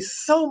I mean,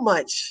 so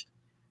much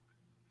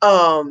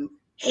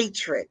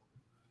hatred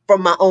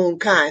from my own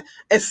kind,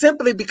 and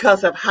simply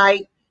because of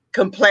height,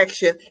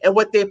 complexion, and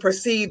what they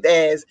perceived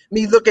as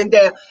me looking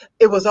down.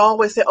 It was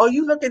always said, oh,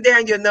 you looking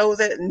down your nose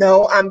at?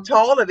 No, I'm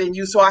taller than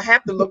you, so I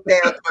have to look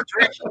down to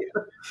address you.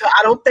 So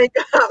I don't think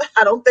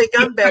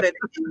I'm better than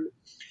you.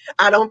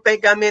 I don't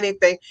think I'm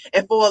anything.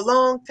 And for a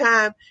long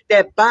time,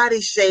 that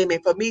body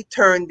shaming for me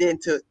turned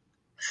into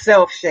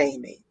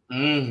self-shaming.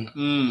 And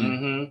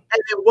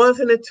it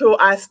wasn't until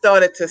I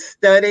started to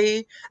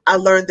study, I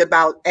learned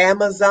about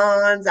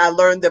Amazons, I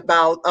learned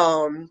about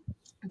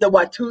the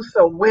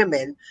Watusa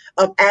women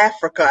of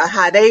Africa,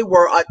 how they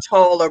were a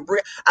taller.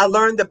 I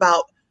learned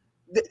about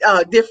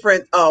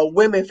different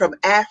women from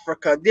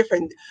Africa,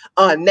 different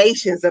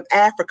nations of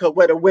Africa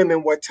where the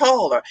women were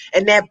taller,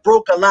 and that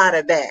broke a lot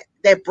of that.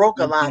 That broke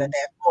a lot of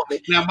that for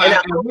me. Now,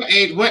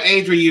 what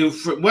age were you?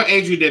 What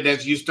age were you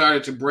that you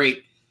started to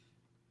break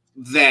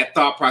that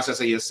thought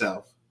process of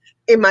yourself?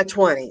 In my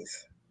 20s.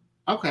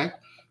 Okay.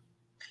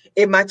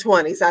 In my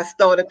 20s, I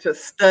started to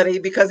study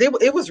because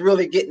it was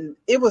really getting.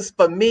 It was,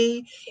 for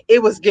me,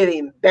 it was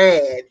getting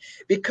bad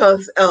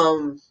because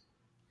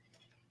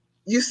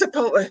you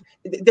suppose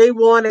they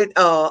wanted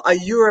a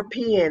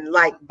European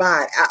like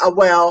body.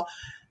 Well,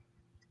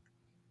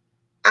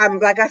 I'm,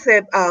 like I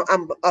said,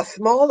 I'm a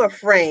smaller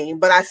frame,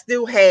 but I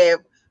still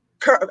have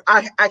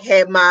I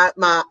had my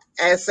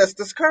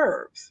ancestors'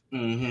 curves.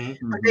 But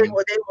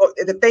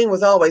the thing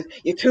was always,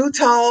 you're too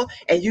tall,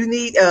 and you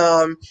need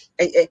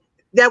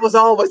that was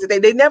always the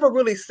thing. They never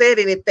really said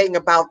anything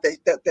about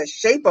the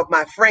shape of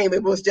my frame.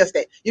 It was just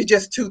that you're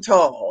just too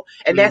tall,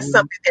 and that's Mhm.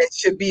 something that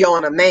should be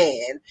on a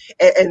man.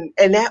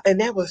 And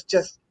that was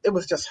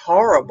just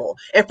horrible,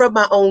 and from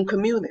my own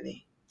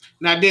community.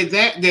 Now, did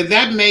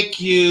that make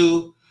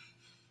you?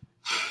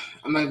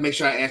 I'm gonna make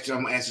sure I'm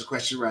gonna answer this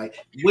question right.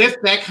 With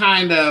that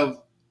kind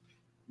of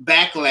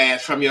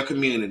backlash from your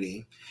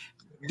community,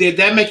 did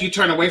that make you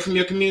turn away from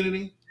your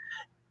community?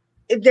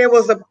 There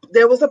was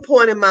a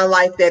point in my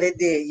life that it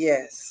did.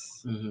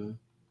 Yes. Mm-hmm.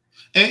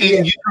 And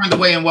Yeah. you turned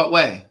away in what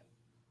way?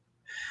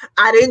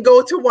 I didn't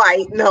go to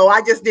white. No,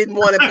 I just didn't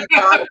want to be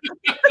bothered.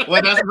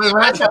 Well, that's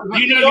what,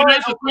 You know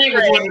what Craig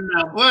wanted to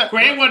know. What?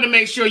 Craig wanted to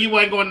make sure you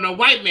wasn't going to no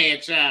white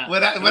man, child.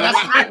 That's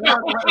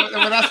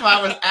why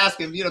I was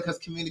asking, because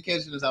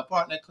communication is our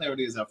partner,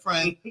 clarity is our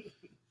friend.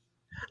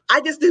 I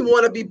just didn't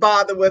want to be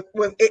bothered with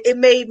it. It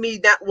made me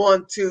not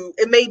want to.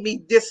 It made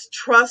me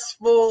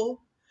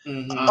distrustful.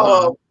 Mm-hmm.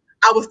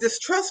 I was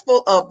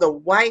distrustful of the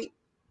white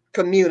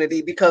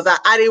community because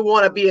I didn't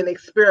want to be an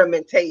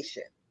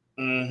experimentation.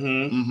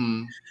 Mm-hmm.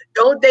 Mm-hmm.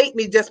 Don't date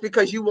me just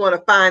because you want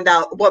to find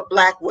out what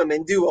Black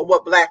women do or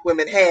what Black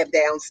women have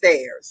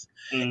downstairs.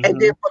 Mm-hmm.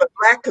 And then for the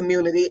Black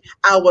community,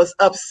 I was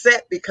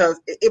upset because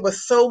it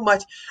was so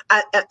much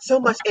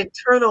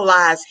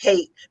internalized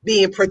hate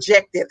being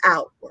projected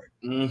outward.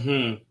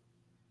 Mm-hmm.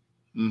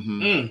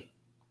 Mm-hmm.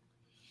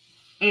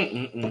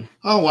 Mm-mm-mm.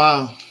 Oh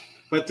wow!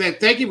 But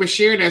thank you for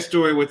sharing that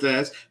story with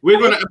us. We're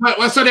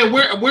gonna. So then,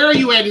 where are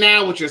you at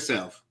now with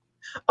yourself?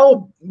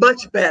 Oh,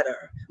 much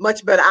better,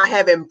 much better. I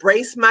have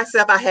embraced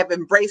myself. I have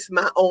embraced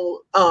my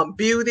own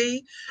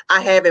beauty.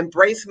 I have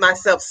embraced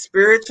myself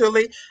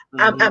spiritually.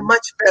 Mm-hmm. I'm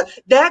much better.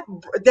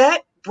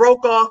 That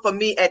broke off for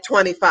me at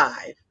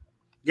 25.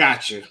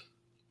 Gotcha.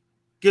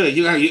 Good.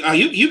 You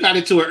got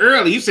into it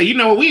early. You said, you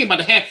know what, we ain't about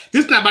to have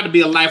this. Not about to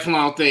be a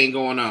lifelong thing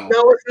going on.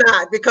 No, it's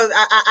not, because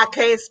I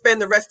can't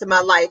spend the rest of my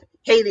life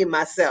hating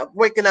myself,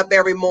 waking up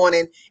every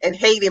morning and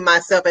hating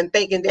myself and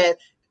thinking that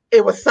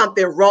it was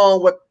something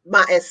wrong with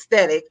my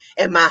aesthetic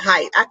and my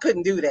height. I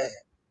couldn't do that.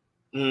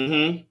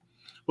 Mm-hmm.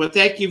 Well,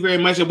 thank you very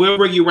much, and we'll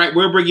bring you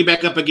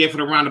back up again for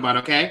the roundabout.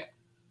 Okay.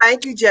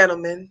 Thank you,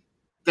 gentlemen.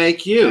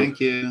 Thank you. Thank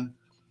you.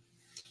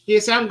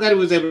 Yes, I'm glad we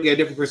was able to get a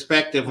different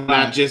perspective,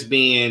 not just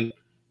being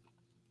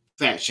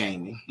fat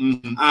shaming.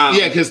 Mm-hmm.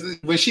 Yeah, because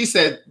when she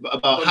said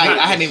about height,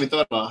 I hadn't even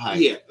thought about height.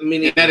 Yeah, I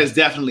mean, that is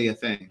definitely a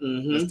thing.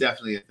 Mm-hmm. It's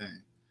definitely a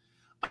thing.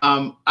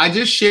 I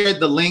just shared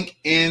the link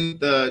in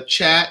the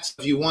chat. So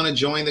if you want to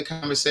join the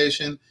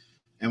conversation,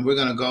 and we're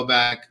going to go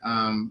back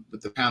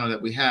with the panel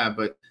that we have,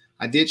 but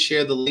I did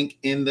share the link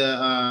in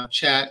the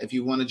chat. If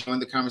you want to join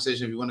the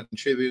conversation, if you want to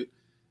contribute,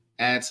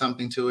 add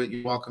something to it,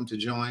 you're welcome to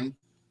join.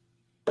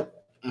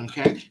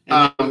 Okay.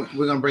 We're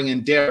going to bring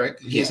in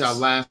Derek. He's our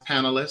last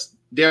panelist.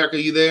 Derek, are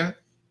you there?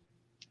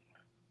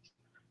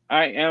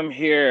 I am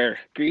here.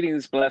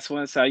 Greetings, blessed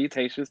ones,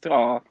 salutations to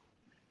all.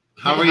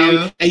 How are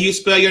you? And you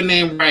spell your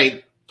name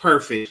right.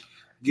 Perfect.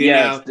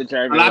 Yes, the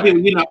a lot of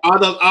people,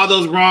 all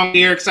those wrong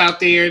Derek's out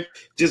there,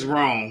 just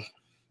wrong.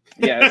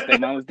 Yes, their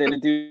moms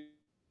didn't do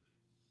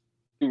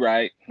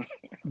right.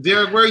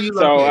 Derek, where are you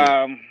located?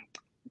 So,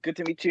 good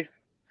to meet you.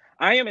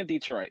 I am in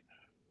Detroit.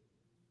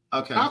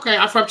 Okay. Okay,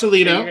 I'm from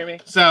Toledo. Can you hear me?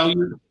 So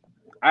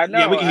I know.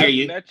 Yeah, we can hear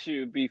you. I've met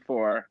you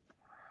before.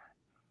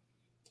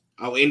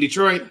 Oh, in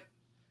Detroit?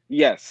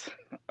 Yes,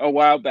 a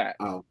while back.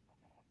 Oh,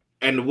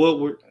 and the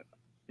Woodward?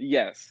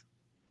 Yes.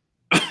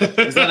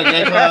 Is that a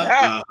gay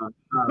club?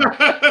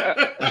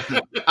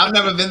 I've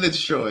never been to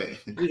Detroit.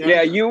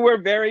 Yeah, you were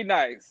very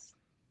nice.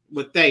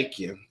 Well, thank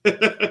you.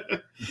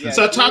 Yes,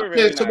 So you talk were to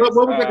very us. So nice.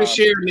 what we're going to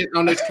share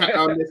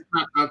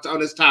on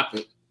this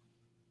topic.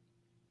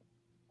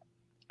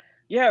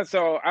 Yeah,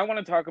 so I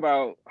want to talk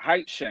about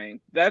height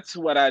shame. That's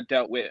what I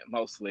dealt with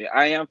mostly.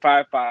 I am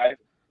 5'5".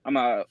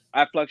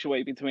 I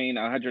fluctuate between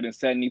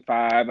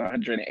 175,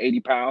 180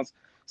 pounds.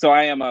 So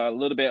I am a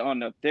little bit on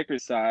the thicker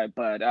side,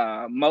 but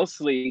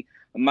mostly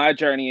my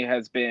journey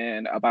has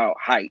been about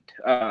height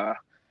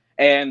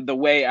and the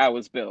way I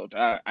was built.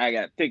 I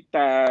got thick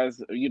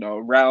thighs,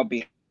 round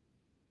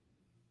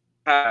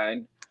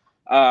behind.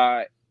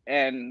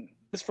 And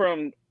just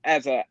from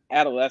as an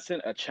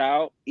adolescent, a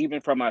child,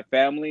 even from my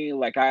family,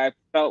 like I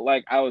felt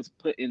like I was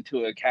put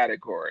into a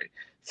category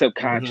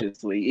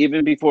subconsciously.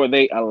 Even before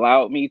they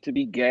allowed me to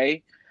be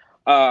gay,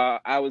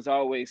 I was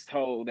always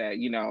told that,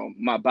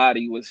 my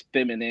body was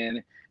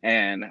feminine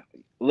and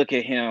look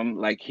at him,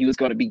 like he was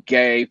going to be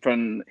gay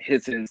from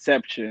his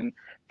inception,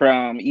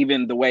 from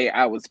even the way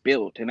I was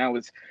built. And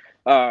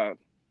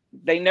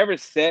they never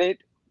said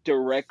it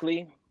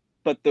directly,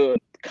 but the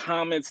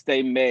comments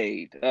they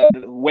made,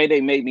 the way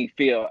they made me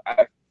feel,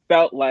 I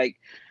felt like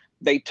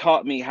they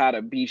taught me how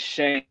to be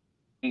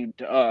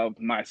ashamed of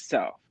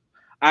myself.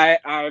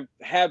 I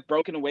have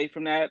broken away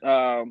from that.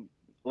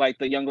 Like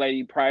the young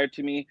lady prior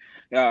to me,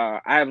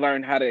 I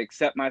learned how to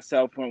accept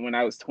myself when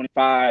I was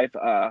 25.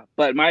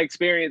 But my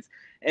experience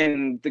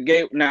in the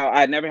gay, now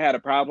I never had a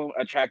problem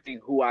attracting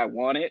who I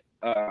wanted.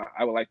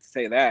 I would like to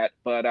say that,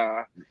 but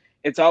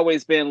it's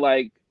always been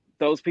like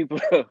those people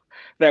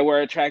that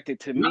were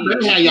attracted to me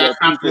How y'all were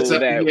confidence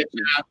people up in that,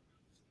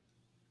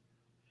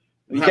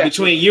 here, yeah,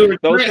 between you and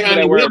those Trent, people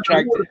honey, that were we'll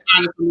attracted.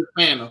 from this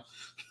panel.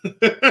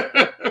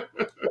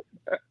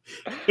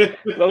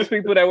 Those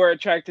people that were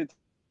attracted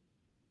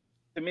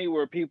to me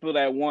were people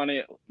that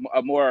wanted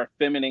a more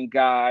feminine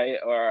guy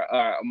or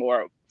a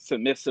more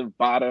submissive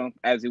bottom,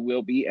 as it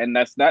will be, and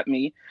that's not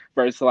me.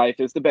 First life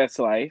is the best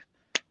life.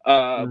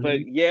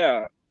 But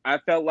yeah, I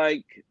felt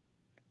like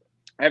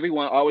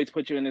everyone always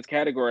puts you in this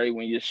category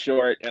when you're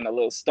short and a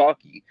little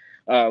stocky.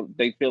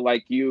 They feel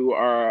like you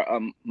are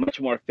much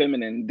more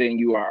feminine than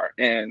you are,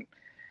 and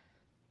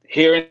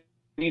here in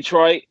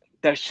Detroit,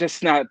 that's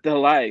just not the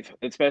life,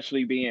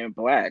 especially being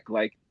Black.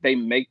 Like, they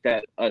make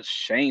that a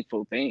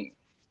shameful thing.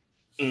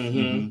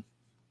 So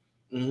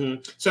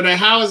then,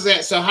 how is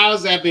that? So how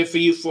has that been for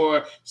you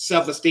for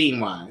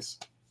self-esteem wise?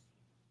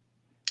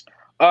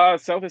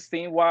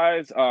 Self-esteem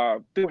wise,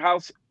 through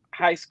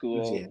high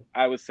school, Yeah.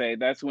 I would say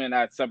that's when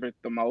I suffered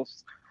the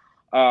most.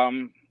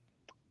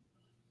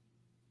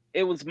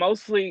 It was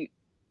mostly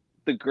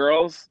the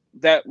girls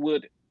that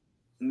would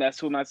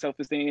mess with my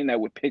self-esteem, that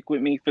would pick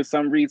with me for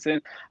some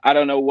reason. I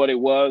don't know what it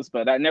was,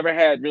 but I never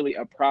had really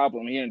a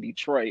problem here in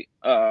Detroit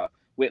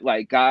with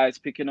like guys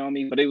picking on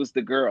me, but it was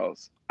the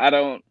girls. I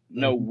don't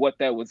know what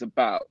that was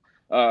about.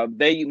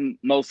 They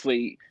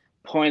mostly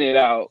pointed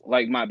out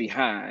like my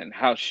behind,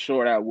 how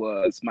short I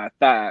was, my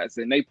thighs,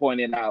 and they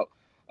pointed out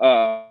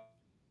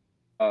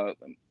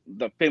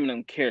the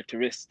feminine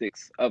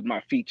characteristics of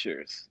my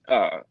features.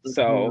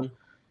 So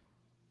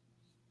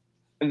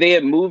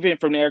then moving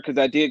from there, because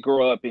I did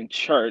grow up in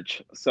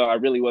church, so I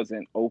really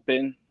wasn't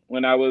open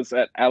when I was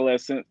at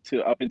adolescent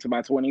to up into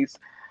my 20s.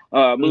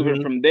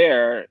 Moving from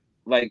there,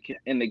 like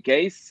in the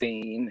gay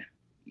scene,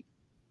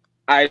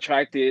 I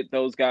attracted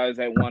those guys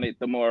that wanted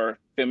the more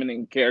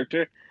feminine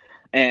character,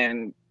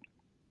 and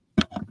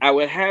I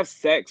would have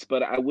sex,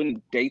 but I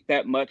wouldn't date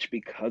that much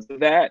because of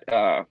that.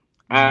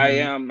 I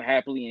am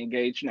happily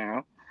engaged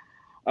now.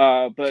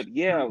 But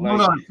yeah, like,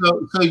 hold on.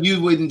 So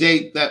you wouldn't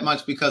date that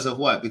much because of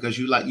what? Because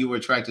you were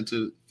attracted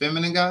to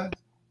feminine guys?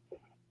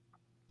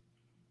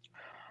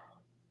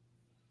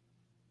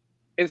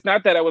 it's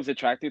not that I was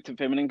attracted to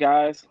feminine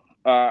guys.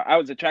 I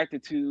was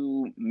attracted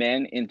to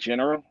men in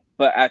general,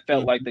 but I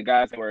felt like the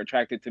guys that were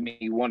attracted to me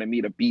wanted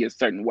me to be a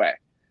certain way,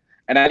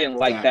 and I didn't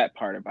like that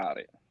part about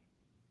it.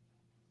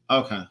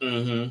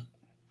 Okay.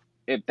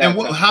 If And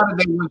that's how did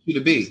they want you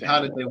to be?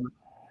 How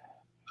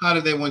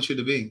did they want you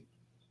to be?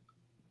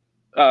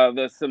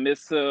 The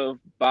submissive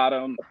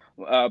bottom,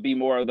 be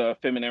more of the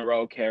feminine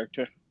role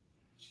character.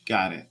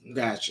 Got it.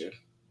 Gotcha.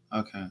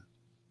 Okay.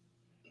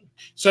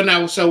 So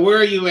now, so where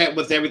are you at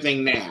with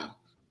everything now?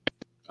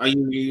 Are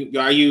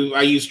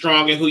you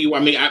strong in who you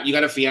are? I mean, you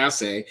got a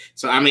fiance,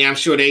 so I mean, I'm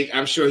sure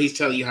he's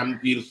telling you how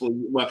beautiful,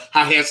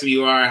 how handsome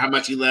you are, how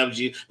much he loves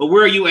you. But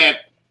where are you at,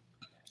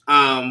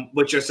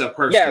 with yourself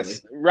personally?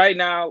 Yes, right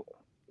now,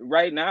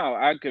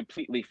 I'm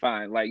completely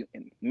fine. Like,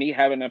 me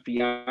having a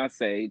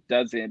fiance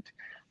doesn't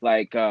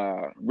like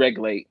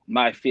regulate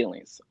my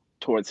feelings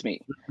towards me.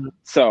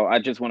 So I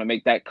just want to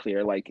make that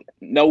clear. Like,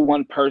 no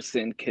one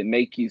person can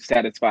make you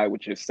satisfied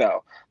with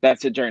yourself.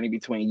 That's a journey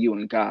between you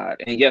and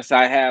God. And yes,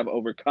 I have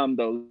overcome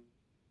those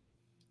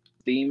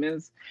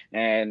demons,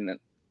 and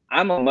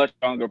I'm a much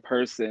stronger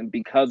person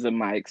because of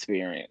my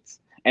experience.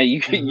 And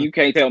you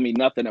can't tell me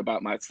nothing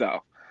about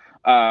myself.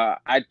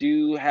 I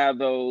do have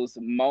those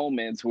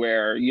moments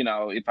where, you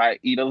know, if I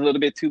eat a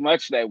little bit too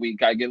much that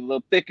week, I get a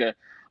little thicker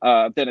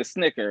than a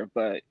Snicker.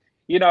 But,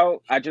 you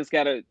know, I just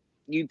gotta,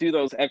 you do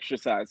those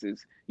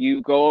exercises.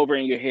 You go over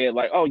in your head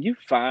like, oh, you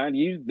fine,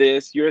 you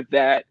this, you're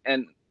that,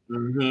 and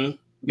being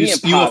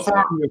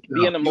positive,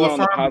 being more on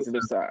the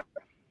positive side.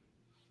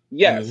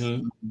 Yes.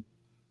 Okay.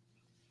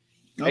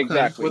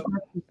 Exactly.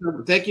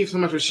 Well, thank you so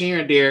much for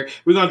sharing, Derek.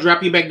 We're gonna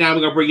drop you back down.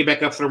 We're gonna bring you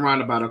back up for the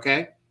roundabout,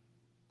 okay?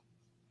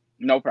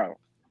 No problem.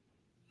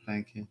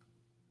 Thank you.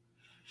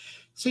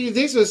 So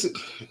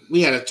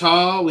we had a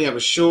tall, we have a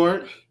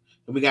short,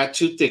 and we got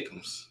two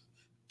thickums.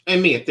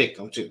 And me a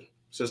thickum too.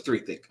 So it's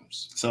 3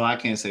 thickums. So I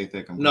can't say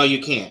thickum. No,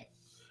 you can't.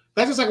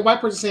 That's just like a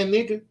white person saying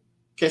nigga.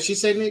 Can she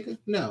say nigga?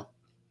 No.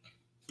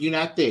 You're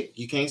not thick.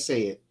 You can't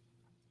say it.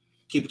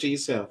 Keep it to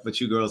yourself.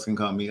 But you girls can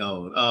call me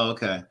old. Oh,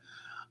 okay.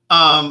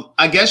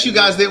 I guess you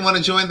guys didn't want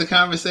to join the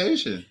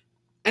conversation.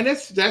 And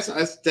that's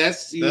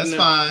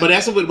fine. But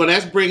that's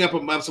bring up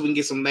so we can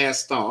get some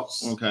last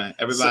thoughts. Okay,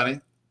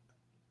 everybody.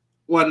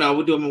 Well, no,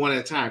 we'll do them one at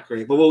a time,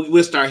 Craig. But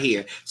we'll start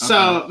here. Okay.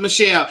 So,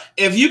 Michelle,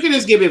 if you can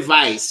just give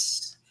advice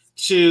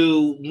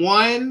to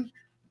a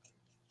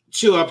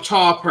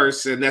tall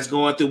person that's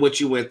going through what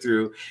you went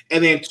through,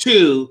 and then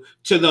 2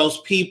 to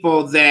those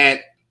people that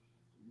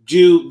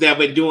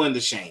been doing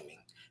the shaming.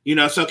 You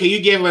know, so can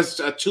you give us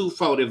a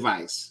twofold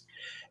advice?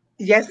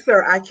 Yes,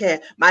 sir, I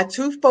can. My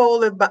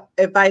twofold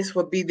advice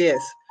would be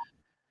this.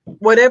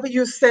 Whatever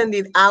you're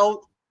sending out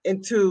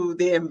into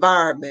the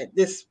environment,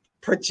 this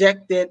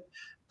projected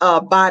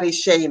body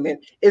shaming,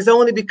 is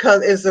only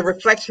because it's a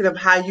reflection of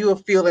how you are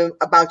feeling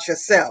about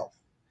yourself.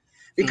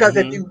 Because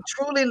if you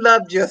truly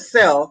loved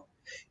yourself,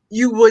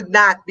 you would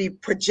not be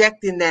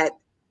projecting that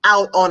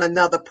out on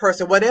another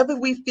person. Whatever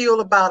we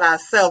feel about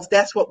ourselves,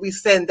 that's what we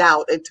send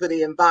out into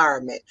the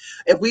environment.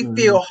 If we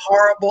feel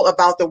horrible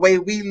about the way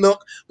we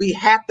look, we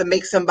have to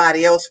make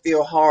somebody else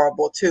feel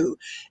horrible too.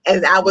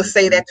 And I would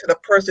say that to the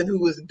person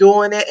who is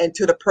doing it and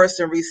to the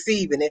person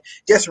receiving it.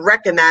 Just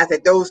recognize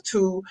that those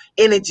two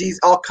energies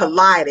are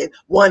colliding.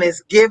 One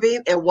is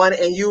giving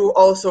and you're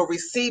also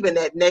receiving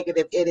that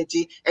negative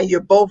energy, and you're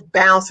both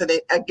bouncing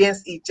it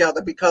against each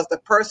other, because the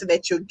person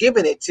that you're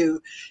giving it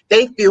to,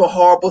 they feel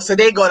horrible, so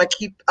they're going to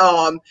keep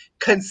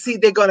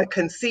concede. They're going to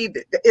concede.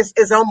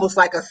 It's almost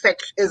like a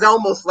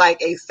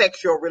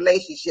sexual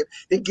relationship,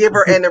 the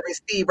giver and the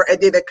receiver, and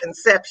then a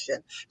conception,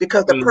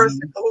 because the person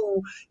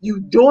who you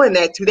doing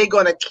that to, they're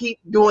going to keep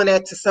doing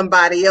that to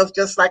somebody else,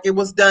 just like it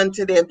was done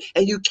to them,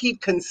 and you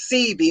keep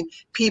conceiving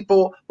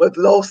people with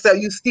low self.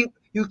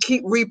 You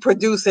keep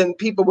reproducing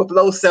people with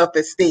low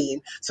self-esteem.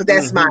 So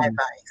that's my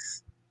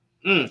advice.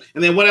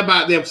 And then what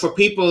about them for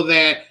people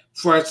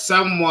for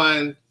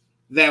someone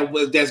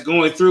that's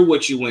going through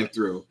what you went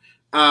through?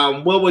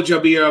 What would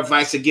be your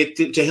advice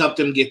to help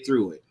them get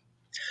through it?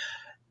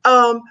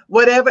 For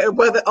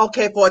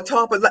a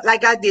topic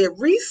like I did,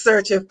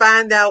 research and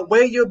find out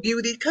where your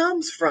beauty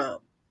comes from.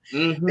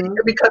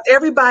 Because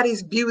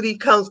everybody's beauty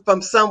comes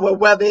from somewhere,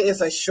 whether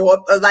it's a short,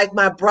 like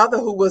my brother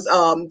who was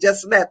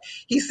just left,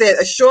 he said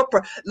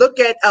look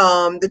at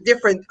the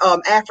different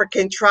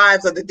African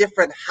tribes of the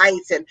different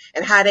heights and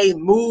how they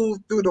move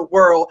through the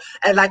world.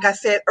 And like I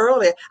said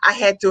earlier, I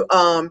had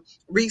to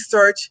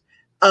research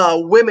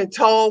tall women.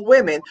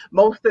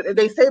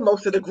 They say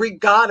most of the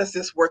Greek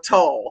goddesses were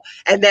tall,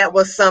 and that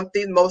was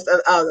something.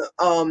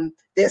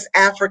 There's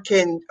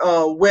African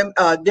women,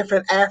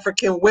 different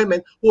African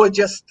women who are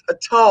just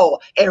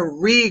tall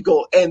and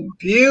regal and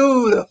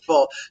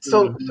beautiful.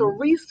 So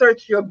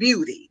research your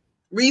beauty,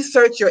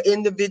 research your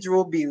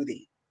individual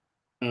beauty.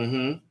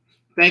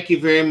 Thank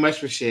you very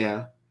much,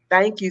 Michelle.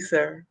 Thank you,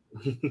 sir.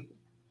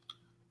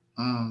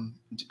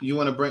 You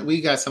want to bring? We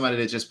got somebody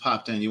that just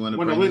popped in. You want to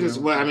bring?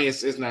 I mean,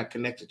 it's not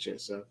connected yet,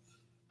 so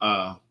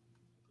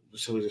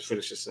we just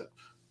finish this up.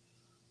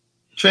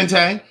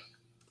 Trente?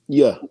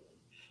 Yeah.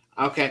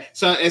 Okay,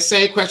 so a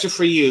same question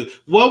for you.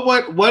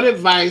 What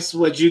advice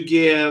would you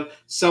give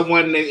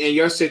someone in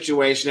your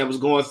situation that was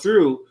going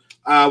through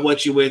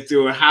what you went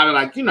through, and how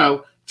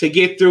to to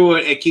get through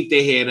it and keep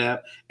their head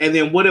up? And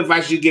then what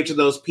advice you give to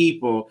those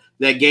people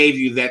that gave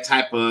you that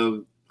type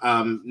of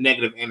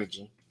negative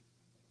energy?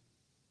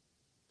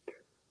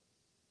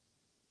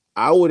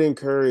 I would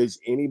encourage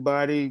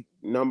anybody,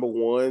 number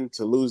one,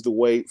 to lose the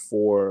weight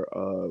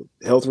for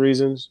health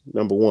reasons.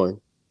 Number one.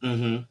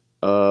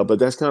 But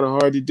that's kind of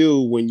hard to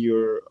do when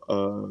you're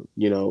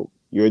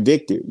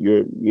addicted.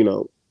 You're,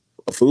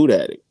 a food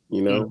addict,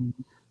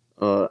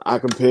 I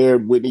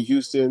compared Whitney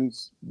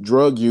Houston's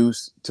drug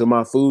use to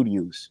my food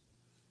use.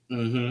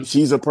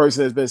 She's a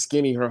person that's been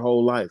skinny her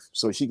whole life.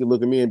 So she could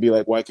look at me and be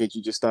like, why can't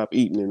you just stop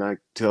eating? And I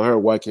tell her,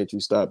 why can't you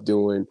stop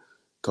doing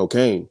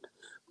cocaine?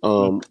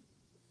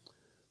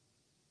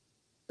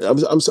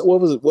 I'm sorry,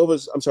 what was the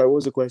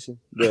question?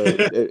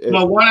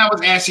 Well, one I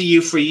was asking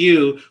you for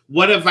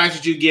what advice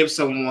would you give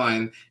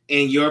someone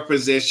in your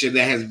position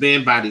that has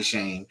been body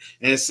shamed,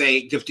 and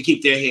say to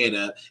keep their head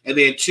up? And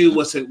then two,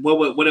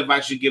 what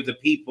advice you give the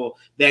people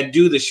that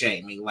do the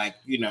shaming?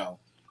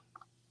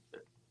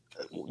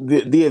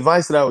 The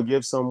advice that I would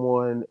give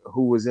someone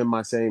who was in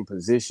my same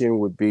position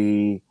would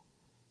be,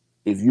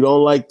 if you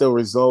don't like the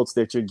results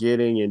that you're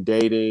getting in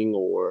dating,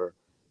 or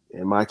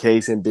in my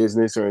case in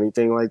business or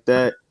anything like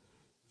that,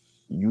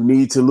 you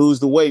need to lose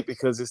the weight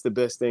because it's the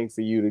best thing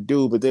for you to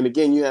do. But then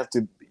again, you have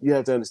to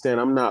understand,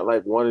 I'm not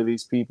like one of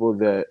these people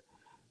that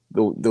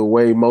the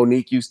way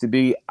Monique used to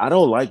be. I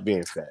don't like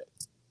being fat.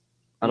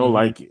 I don't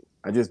like it.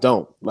 I just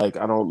don't. I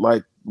don't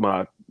like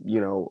my,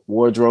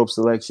 wardrobe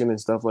selection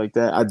and stuff like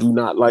that. I do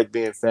not like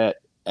being fat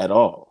at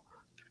all.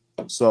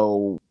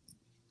 So,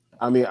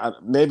 I mean,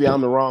 maybe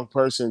I'm the wrong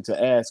person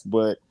to ask,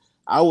 but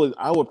I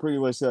would pretty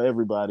much tell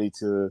everybody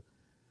to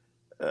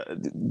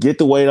get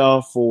the weight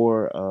off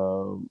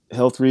for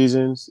health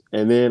reasons,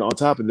 and then on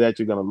top of that,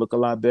 you're going to look a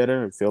lot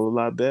better and feel a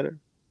lot better.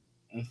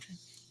 Okay.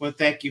 Well,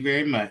 thank you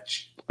very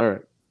much. All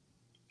right.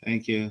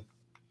 Thank you.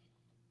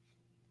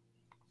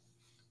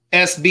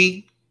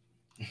 SB.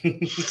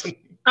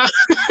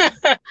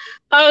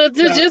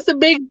 Just a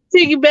big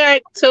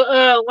piggyback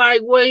to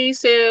what he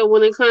said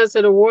when it comes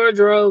to the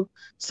wardrobe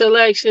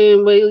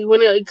selection. But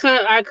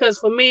because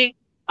for me,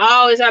 I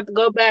always have to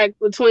go back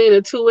between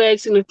a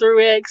 2X and a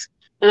 3X.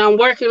 And I'm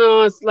working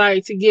on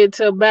to get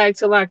back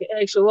to an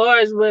extra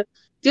large. But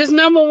just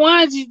number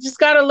one, you just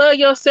gotta love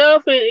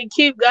yourself and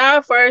keep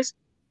God first.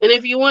 And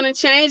if you want to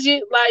change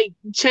it,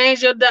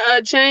 change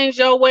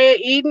your way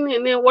of eating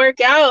and then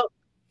work out.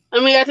 I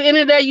mean, at the end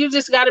of the day, you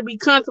just gotta be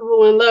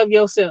comfortable and love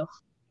yourself.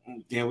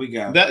 There we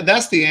go.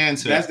 That's the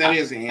answer. That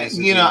is the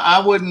answer.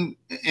 I wouldn't,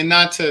 and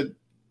not to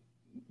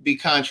be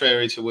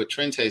contrary to what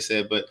Trente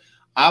said, but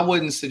I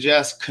wouldn't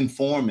suggest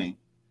conforming.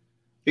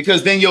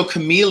 Because then you're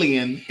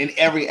chameleon in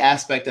every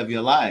aspect of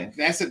your life.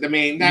 That's it. I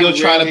mean, you'll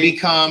try to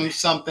become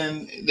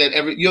something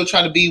that you'll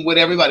try to be what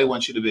everybody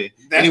wants you to be.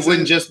 And it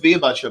wouldn't just be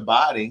about your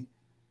body.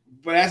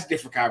 But that's a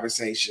different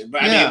conversation.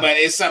 But I mean, but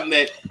it's something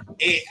that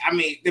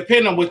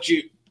depending on what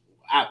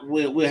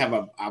we'll have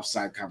an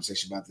outside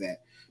conversation about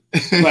that.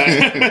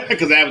 But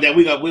because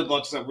we're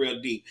going to something real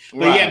deep. But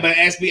right. But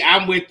SB,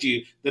 I'm with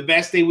you. The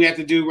best thing we have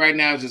to do right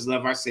now is just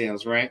love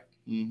ourselves, right?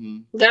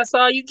 Mm-hmm. That's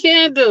all you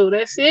can do.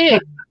 That's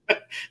it.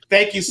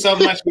 Thank you so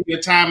much for your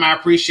time. I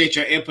appreciate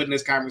your input in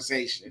this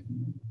conversation.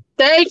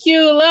 Thank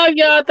you. Love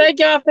y'all. Thank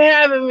y'all for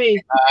having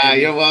me.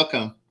 You're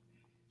welcome.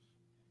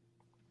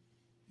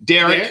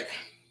 Derek?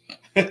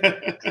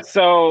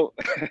 So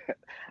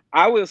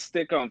I will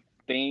stick on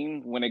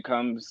theme when it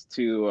comes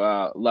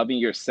to loving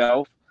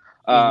yourself.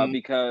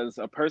 Because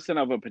a person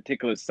of a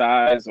particular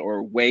size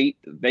or weight,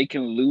 they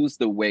can lose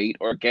the weight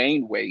or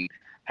gain weight.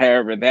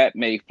 However, that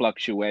may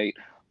fluctuate.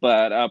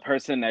 But a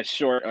person that's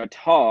short or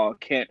tall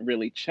can't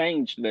really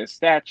change their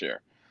stature.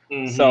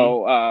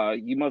 So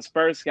you must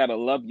first got to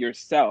love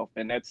yourself.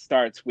 And that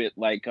starts with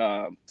like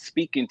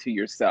speaking to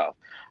yourself.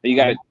 You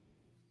got to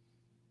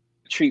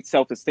treat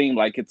self-esteem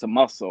like it's a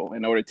muscle.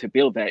 In order to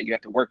build that, you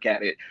have to work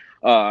at it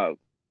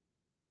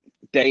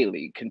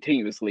daily,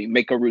 continuously,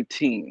 make a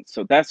routine.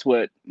 So that's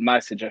what my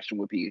suggestion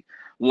would be.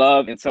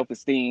 Love and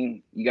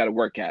self-esteem, you got to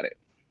work at it.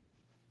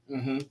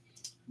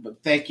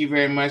 But thank you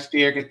very much,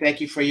 Derek, and thank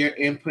you for your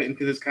input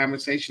into this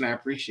conversation. I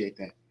appreciate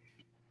that.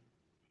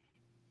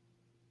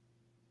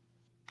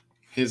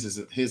 His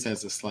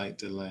has a slight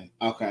delay.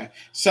 Okay.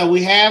 So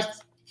we have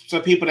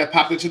some people that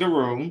popped into the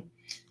room,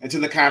 into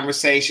the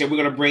conversation. We're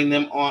going to bring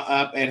them on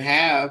up and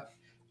have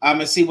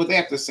and see what they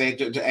have to say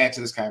to add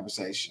to this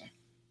conversation.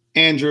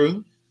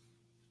 Andrew.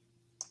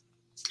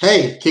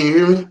 Hey, can you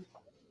hear me?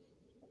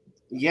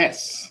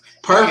 Yes.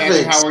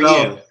 Perfect. Andrew, how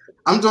are you?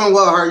 I'm doing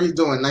well. How are you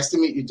doing? Nice to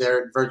meet you,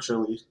 Derek,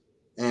 virtually.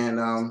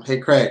 And hey,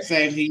 Craig.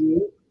 Same to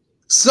you.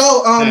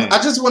 So I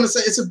just want to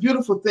say it's a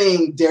beautiful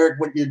thing, Derek,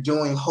 what you're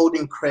doing,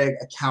 holding Craig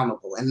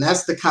accountable. And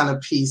that's the kind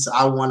of piece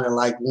I want to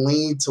like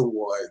lean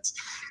towards.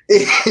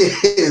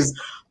 Is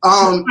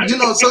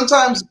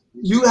sometimes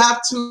you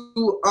have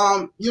to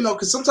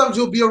because sometimes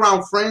you'll be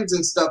around friends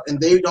and stuff and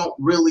they don't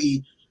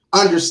really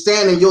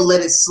understand, and you'll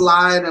let it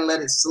slide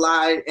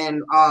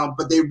and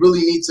but they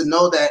really need to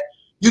know that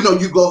you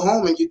go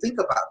home and you think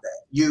about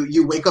that.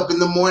 You wake up in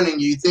the morning,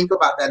 you think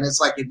about that, and it's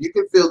like, if you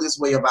can feel this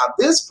way about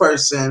this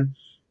person,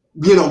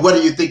 what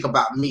do you think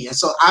about me? And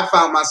so I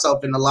found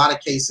myself in a lot of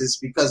cases,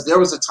 because there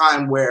was a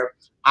time where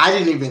I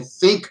didn't even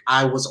think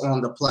I was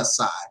on the plus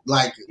side,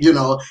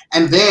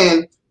 and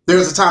then there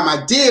was a time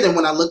I did, and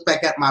when I look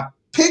back at my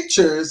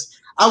pictures,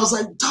 I was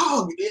like,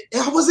 dog,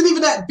 I wasn't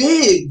even that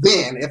big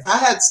then. If I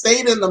had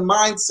stayed in the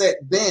mindset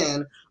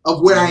then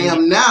of where I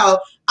am now,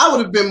 I would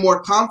have been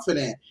more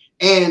confident.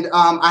 And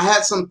I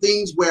had some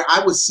things where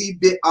I would see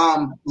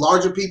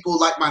larger people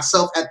like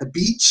myself at the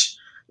beach.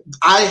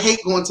 I hate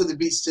going to the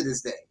beach to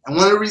this day. And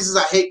one of the reasons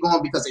I hate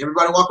going, because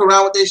everybody walk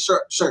around with their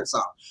shirts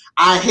off.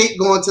 I hate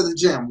going to the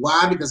gym.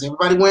 Why? Because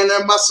everybody wearing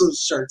their muscle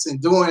shirts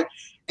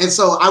and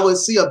so I would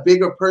see a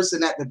bigger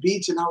person at the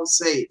beach, and I would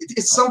say,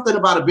 it's something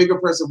about a bigger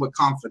person with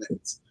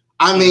confidence.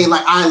 I mean,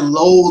 like, I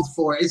loathe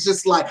for it. It's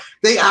just like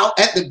they out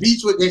at the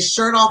beach with their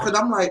shirt off, and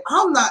I'm like,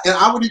 I'm not, and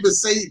I would even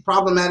say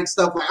problematic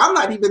stuff like, I'm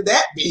not even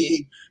that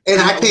big,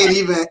 and I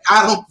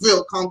don't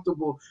feel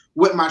comfortable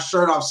with my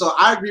shirt off. So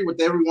I agree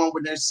with everyone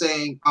when they're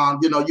saying,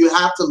 you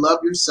have to love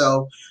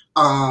yourself.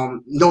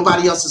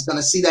 Nobody else is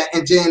gonna see that.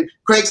 And then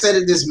Craig said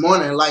it this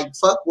morning, like,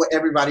 fuck what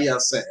everybody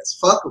else says.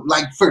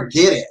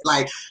 Forget it.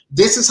 Like,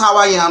 this is how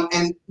I am,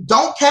 and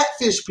don't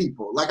catfish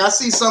people. Like, I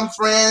see some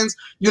friends,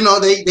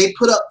 they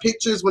put up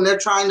pictures when they're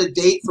trying to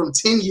date from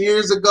 10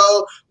 years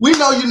ago. We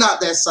know you're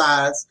not that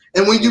size,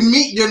 and when you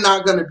meet, you're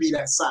not gonna be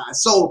that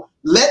size. So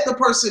let the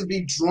person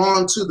be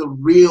drawn to the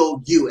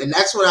real you. And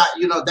that's what I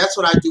do.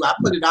 I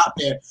put it out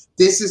there.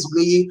 This is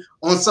me.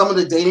 On some of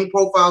the dating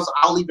profiles,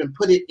 I'll even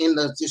put it in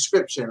the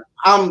description.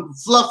 I'm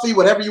fluffy,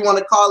 whatever you want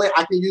to call it.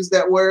 I can use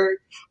that word.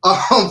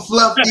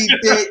 Fluffy,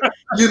 thick,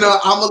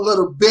 I'm a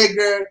little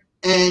bigger.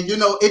 And,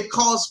 it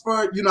calls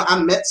for,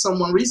 I met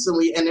someone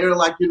recently and they're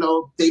like,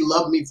 they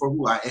love me for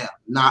who I am,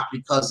 not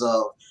because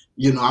of,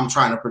 I'm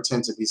trying to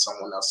pretend to be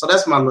someone else. So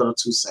that's my little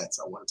 2 cents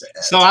I wanted to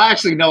add. So I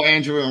actually know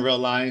Andrew in real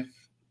life.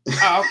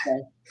 Oh,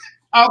 okay.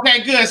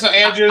 Okay, good. So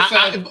Andrew,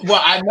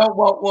 I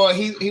know. Well,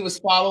 he was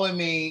following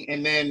me,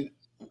 and then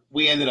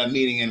we ended up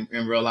meeting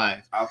in real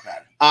life. Okay.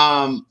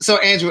 So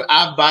Andrew,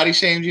 I've body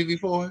shamed you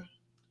before.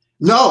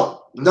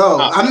 No,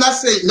 I'm not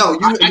saying no.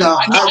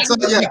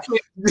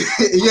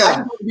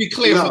 Yeah. Be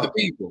clear for the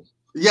people.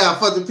 Yeah,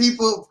 for the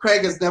people,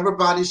 Craig has never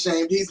body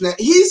shamed. He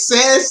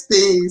says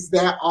things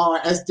that are,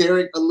 as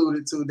Derek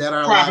alluded to, that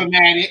are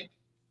problematic. Like,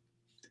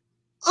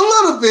 a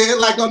little bit,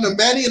 like on the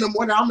Maddie in the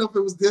morning. I don't know if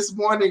it was this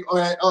morning or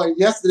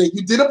yesterday.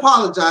 You did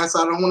apologize,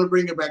 so I don't want to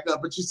bring it back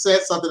up. But you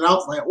said something. I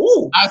was like,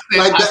 "Ooh!"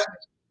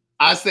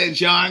 I said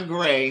John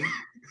Gray,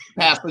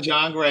 Pastor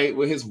John Gray,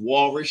 with his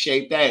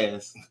walrus-shaped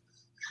ass.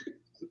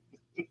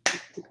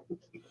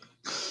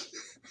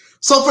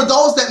 So for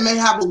those that may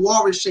have a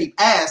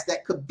walrus-shaped ass,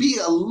 that could be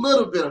a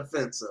little bit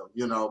offensive,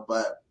 you know.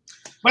 But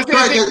I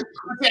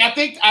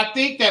think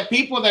that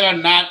people that are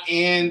not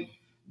in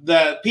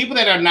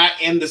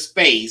the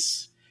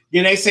space,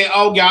 then they say,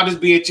 "Oh, y'all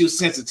just being too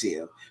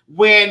sensitive."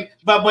 But in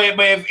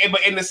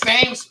the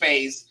same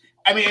space,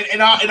 I mean,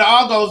 it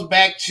all goes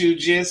back to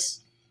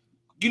just,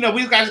 you know,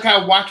 we got to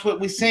kind of watch what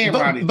we say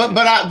around it. But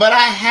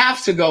I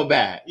have to go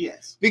back.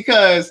 Yes,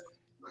 because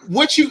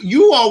what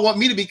you all want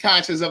me to be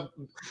conscious of.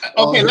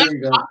 Okay,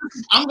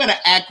 I'm going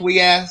to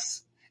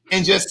acquiesce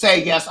and just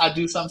say, yes, I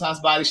do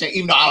sometimes body shame,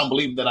 even though I don't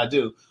believe that I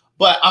do.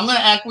 But I'm going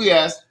to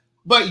acquiesce.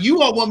 But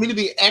you all want me to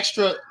be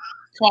extra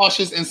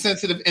cautious and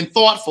sensitive and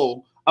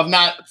thoughtful of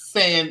not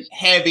saying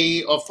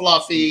heavy or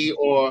fluffy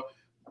or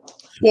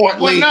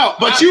portly. Well, no,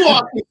 but you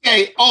all can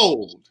say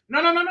old.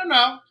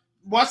 No.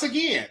 Once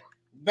again,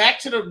 back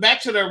to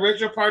the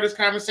original part of this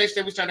conversation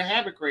that we started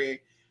having,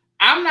 Craig.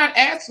 I'm not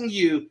asking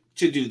you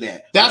to do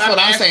that. That's what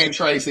I'm saying,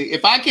 Tracy.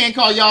 If I can't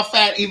call y'all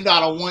fat, even though I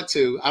don't want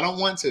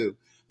to.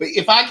 But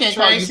if I can't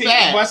call you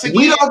fat,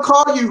 we don't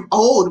call you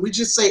old. We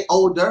just say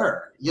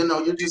older. You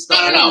know, you're just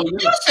no.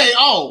 You say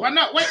old. Well,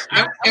 no, wait,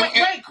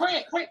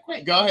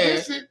 Craig. Go ahead.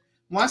 Listen,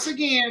 once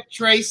again,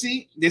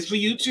 Tracy, this for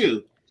you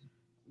too.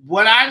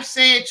 What I'm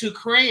saying to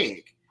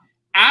Craig,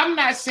 I'm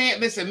not saying.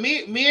 Listen,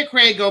 me and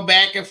Craig go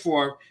back and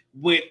forth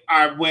with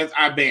our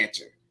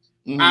banter.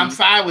 Mm-hmm. I'm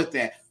fine with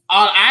that.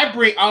 All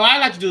I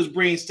like to do is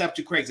bring stuff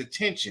to Craig's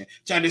attention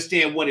to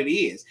understand what it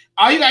is.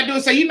 All you gotta do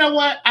is say, you know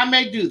what, I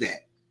may do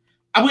that.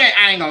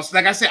 I ain't gonna,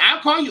 like I said,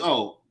 I'll call you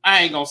old.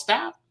 I ain't gonna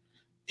stop.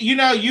 You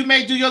know, you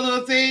may do your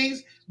little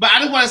things, but I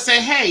just want to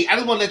say, hey, I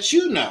just want to let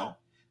you know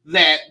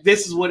that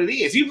this is what it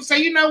is. You say,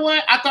 you know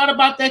what, I thought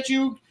about that.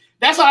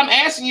 That's all I'm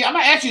asking you. I'm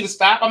not asking you to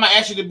stop. I'm not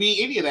asking you to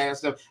be any of that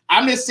stuff.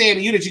 I'm just saying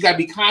to you that you got to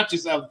be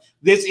conscious of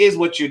this is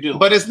what you're doing.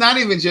 But it's not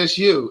even just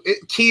you.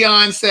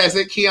 Keon says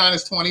it. Keon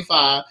is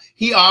 25.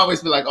 He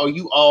always be like, oh,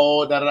 you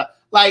old, da, da, da.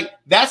 Like,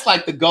 that's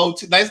like the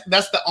go-to. That's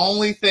the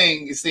only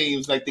thing, it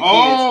seems like the kids.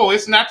 Oh,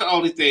 it's not the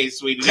only thing,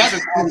 sweetie. That's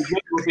the only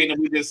thing that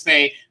we just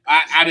say.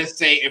 I just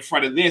say in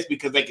front of this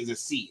because they can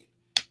just see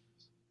it.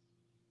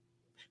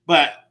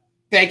 But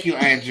thank you,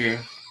 Andrew.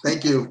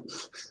 Thank you.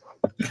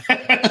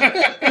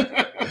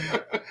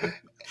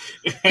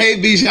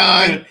 Hey,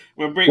 Bijan.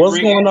 What's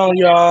going on,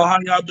 y'all? How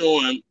y'all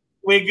doing?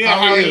 We're good.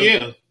 How are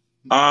you?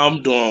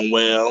 I'm doing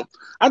well.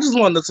 I just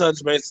wanted to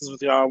touch bases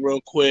with y'all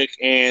real quick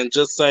and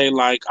just say,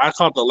 like, I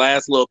caught the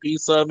last little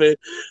piece of it.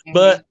 Mm-hmm.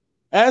 But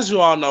as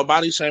you all know,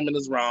 body shaming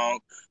is wrong.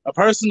 A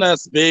person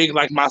that's big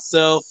like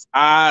myself,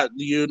 I've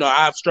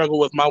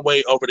struggled with my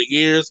weight over the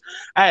years.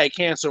 I had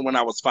cancer when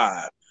I was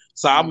 5.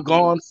 So I'm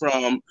going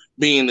from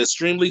being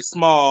extremely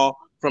small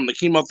from the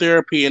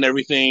chemotherapy and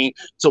everything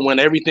to when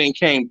everything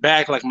came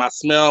back, like my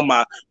smell,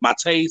 my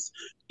taste,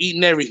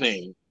 eating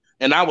everything.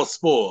 And I was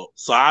spoiled.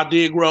 So I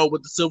did grow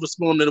with the silver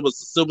spoon, and it was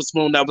the silver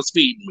spoon that was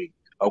feeding me.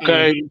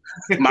 Okay?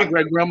 Mm-hmm. My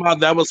great-grandma,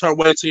 that was her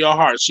way to your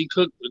heart. She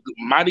cooked a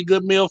mighty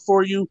good meal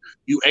for you.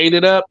 You ate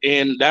it up,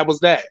 and that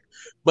was that.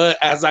 But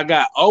as I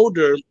got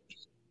older,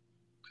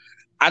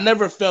 I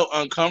never felt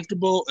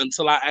uncomfortable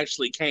until I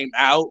actually came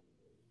out.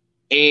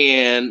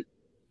 And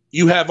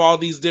you have all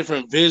these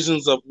different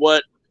visions of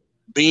what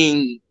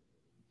being,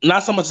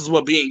 not so much as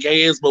what being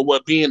gay is, but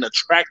what being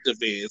attractive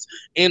is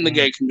in the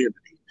gay community.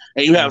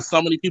 And you have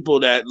so many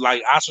people that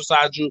like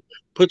ostracize you,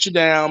 put you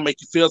down,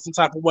 make you feel some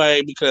type of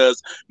way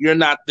because you're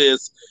not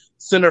this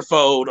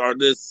centerfold or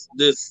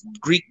this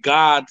Greek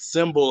god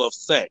symbol of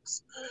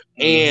sex.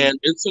 And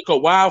it took a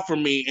while for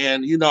me.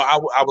 And, you know, I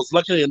was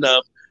lucky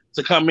enough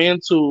to come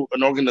into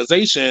an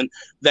organization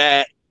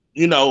that,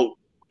 you know,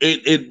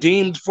 it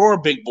deemed for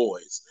big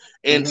boys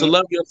and to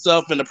love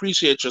yourself and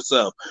appreciate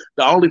yourself.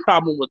 The only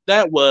problem with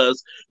that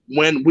was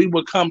when we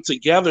would come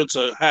together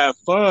to have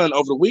fun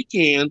over the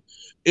weekend,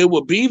 it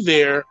would be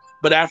there.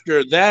 But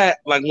after that,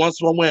 like once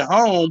I went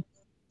home,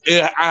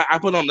 I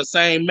put on the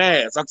same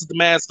mask. I took the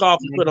mask off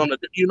and put on the,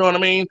 you know what I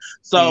mean?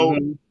 So,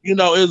 you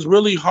know, it's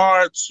really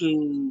hard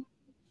to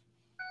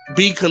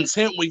be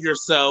content with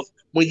yourself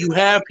when you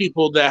have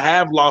people that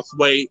have lost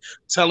weight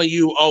telling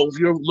you, oh,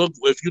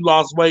 if you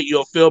lost weight,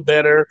 you'll feel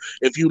better.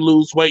 If you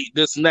lose weight,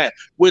 this and that,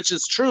 which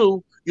is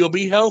true. You'll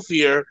be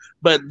healthier,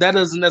 but that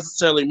doesn't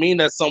necessarily mean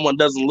that someone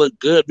doesn't look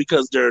good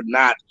because they're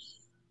not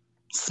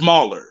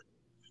smaller.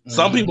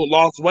 Some people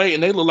lost weight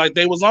and they look like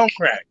they was on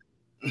crack.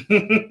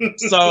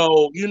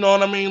 So, you know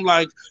what I mean?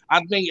 Like,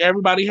 I think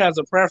everybody has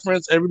a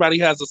preference. Everybody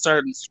has a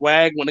certain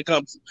swag when it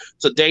comes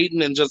to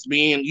dating and just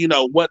being, you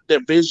know, what their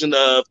vision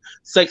of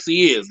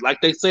sexy is.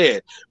 Like they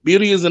said,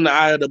 beauty is in the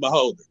eye of the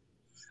beholder.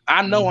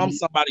 I know I'm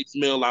somebody's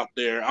meal out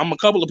there. I'm a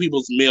couple of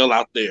people's meal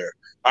out there.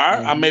 All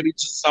right? I may be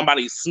just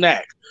somebody's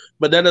snack.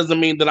 But that doesn't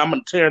mean that I'm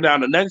going to tear down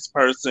the next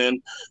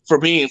person for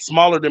being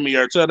smaller than me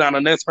or tear down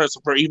the next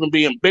person for even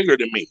being bigger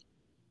than me.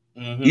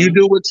 You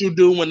do what you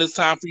do when it's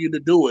time for you to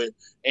do it.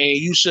 And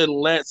you shouldn't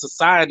let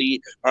society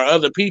or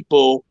other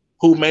people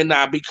who may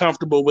not be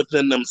comfortable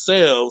within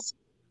themselves,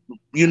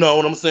 you know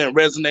what I'm saying,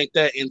 resonate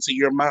that into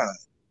your mind.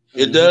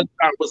 It does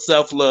start with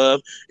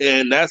self-love,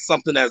 and that's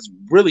something that's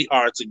really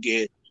hard to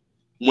get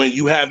when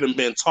you haven't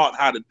been taught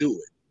how to do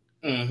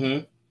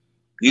it.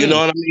 You know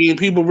what I mean?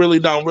 People really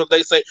don't.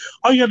 They say,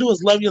 all you gotta do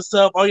is love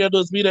yourself. All you gotta do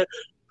is be that.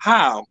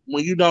 How?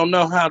 When you don't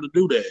know how to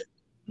do that.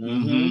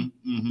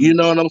 You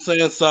know what I'm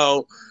saying?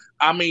 So,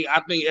 I mean,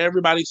 I think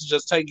everybody should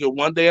just take it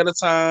one day at a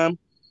time.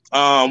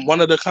 One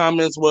of the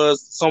comments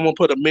was someone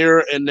put a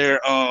mirror in their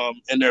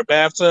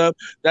bathtub.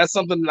 That's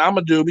something that I'm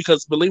gonna do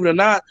because, believe it or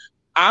not,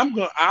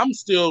 I'm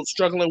still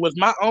struggling with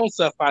my own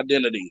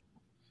self-identity.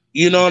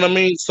 You know what I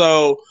mean?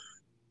 So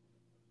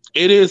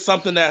it is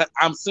something that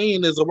I'm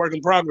seeing is a work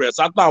in progress.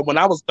 I thought when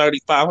I was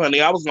 35,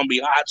 honey, I was gonna be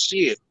hot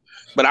shit.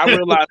 But I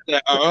realized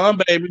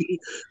that, baby,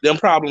 them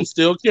problems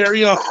still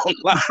carry on.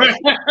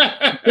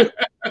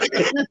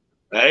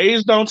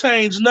 Age don't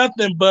change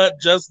nothing, but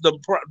just the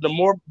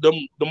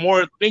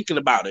more thinking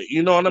about it.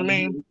 You know what I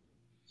mean?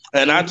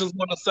 And I just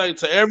want to say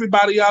to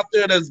everybody out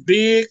there that's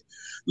big,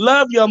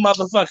 love your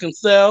motherfucking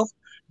self.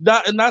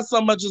 Not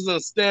so much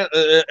as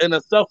in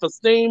a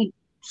self-esteem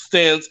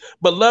sense,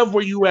 but love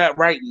where you at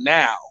right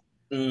now.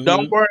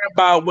 Don't worry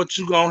about what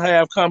you gonna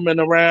have coming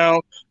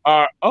around.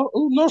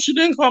 No, she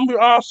didn't come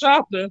all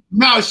shopping.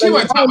 No, she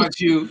wasn't talking about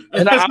you.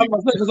 And I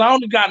was because I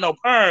only got no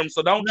perm,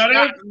 so don't. No,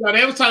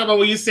 they was talking about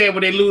what you said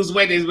when they lose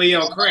weight, they be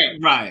on crack.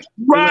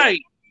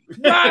 Right.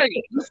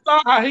 You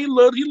saw how he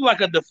looked. He looked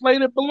like a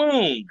deflated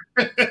balloon.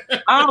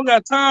 I don't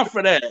got time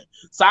for that.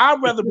 So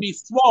I'd rather be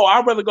swole.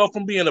 I'd rather go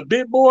from being a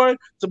big boy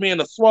to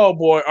being a swole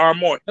boy or a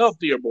more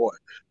healthier boy.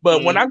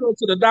 But when I go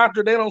to the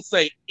doctor, they don't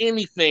say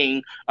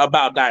anything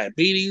about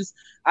diabetes.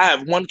 I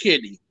have one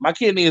kidney. My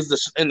kidney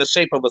is in the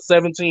shape of a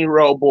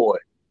 17-year-old boy.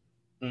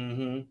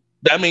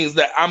 That means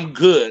that I'm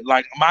good.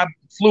 Like my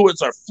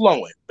fluids are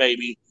flowing,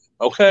 baby.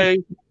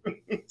 Okay?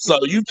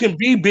 So you can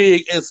be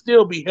big and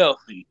still be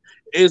healthy.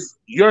 It's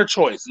your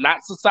choice,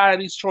 not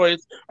society's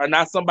choice or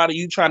not somebody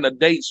you trying to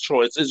date's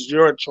choice. It's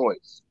your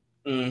choice.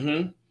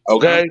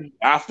 Okay?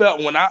 I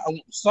felt when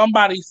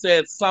somebody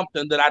said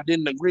something that I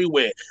didn't agree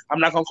with, I'm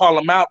not gonna call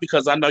them out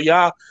because I know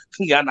y'all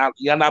not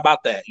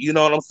about that. You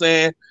know what I'm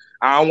saying?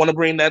 I don't want to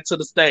bring that to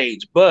the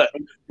stage. But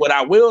what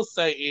I will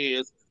say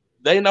is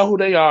they know who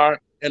they are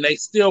and they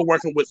still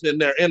working within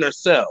their inner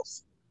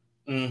selves.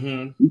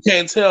 You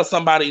can't tell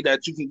somebody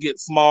that you can get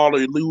small or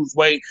lose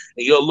weight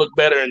and you'll look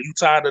better and you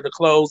tired of the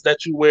clothes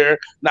that you wear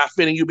not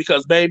fitting you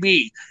because,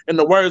 baby, in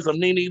the words of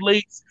Nene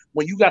Leakes,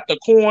 when you got the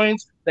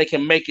coins, they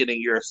can make it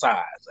in your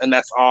size. And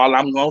that's all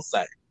I'm going to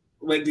say.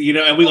 And we're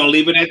going to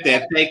leave it at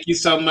that. Thank you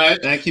so much.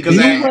 Thank you.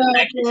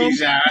 Thank you,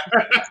 Bijan.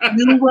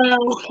 You're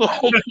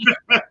welcome.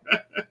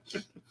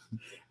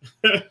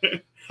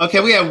 Okay,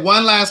 we have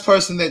one last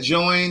person that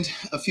joined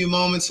a few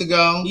moments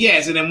ago.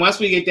 Yes, and then once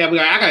we get that,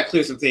 I got to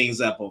clear some things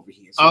up over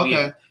here. So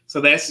okay.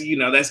 So that's,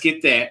 let's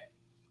get that.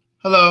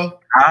 Hello.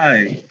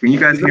 Hi. Can you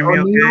guys hear me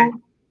okay?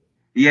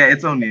 Yeah,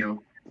 it's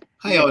O'Neal.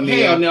 Hi, O'Neal.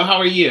 Hey, O'Neal. How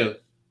are you?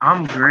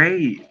 I'm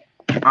great.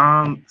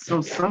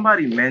 So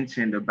somebody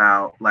mentioned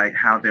about like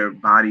how their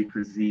body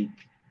physique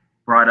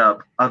brought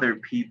up other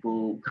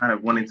people kind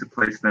of wanting to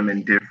place them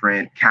in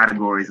different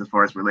categories as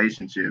far as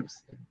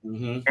relationships.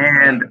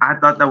 And I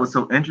thought that was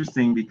so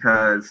interesting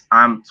because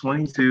I'm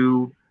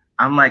 22.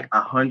 I'm like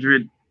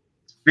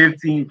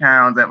 115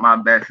 pounds at my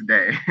best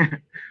day.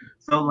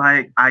 So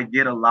like I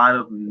get a lot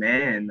of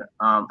men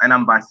and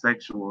I'm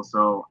bisexual.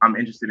 So I'm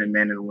interested in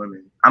men and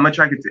women. I'm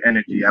attracted to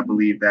energy. I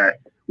believe that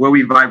where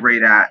we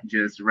vibrate at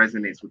just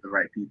resonates with the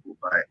right people.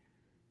 But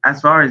as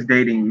far as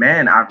dating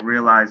men, I've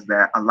realized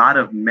that a lot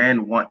of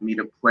men want me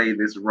to play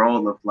this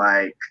role of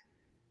like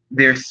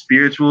their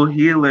spiritual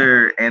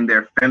healer and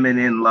their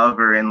feminine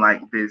lover and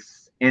like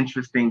this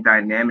interesting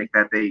dynamic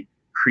that they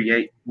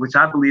create, which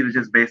I believe is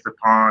just based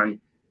upon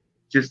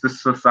just the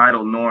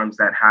societal norms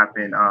that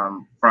happen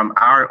from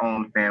our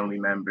own family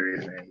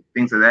members and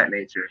things of that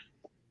nature.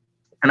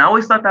 And I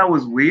always thought that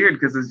was weird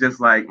because it's just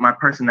like my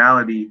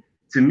personality,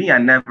 to me, I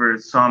never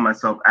saw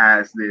myself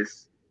as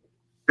this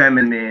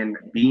feminine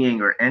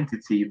being or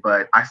entity,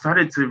 but I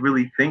started to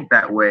really think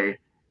that way.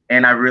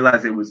 And I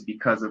realized it was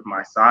because of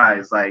my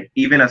size. Like,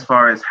 even as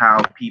far as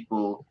how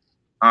people,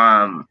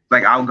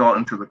 like I'll go out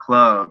into the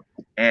club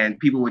and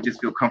people would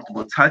just feel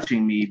comfortable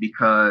touching me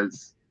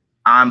because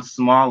I'm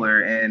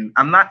smaller and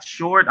I'm not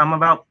short. I'm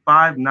about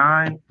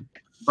 5'9",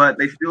 but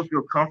they still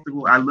feel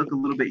comfortable. I look a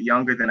little bit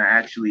younger than I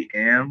actually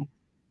am.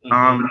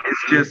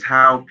 It's just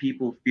how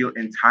people feel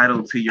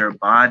entitled to your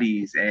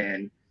bodies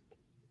and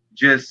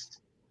just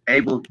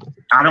able.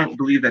 I don't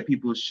believe that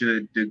people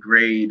should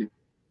degrade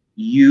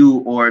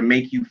you or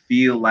make you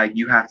feel like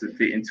you have to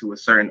fit into a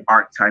certain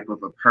archetype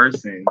of a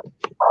person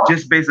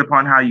just based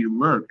upon how you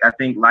look. I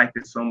think life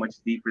is so much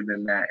deeper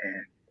than that.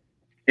 And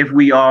if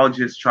we all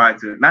just try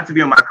to, not to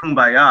be on my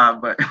kumbaya,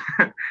 but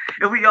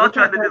if we all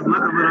try to just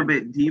look a little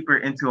bit deeper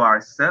into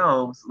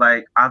ourselves,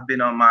 like I've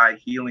been on my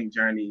healing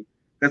journey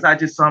because I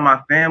just saw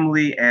my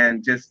family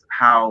and just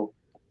how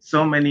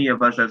so many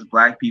of us as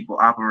Black people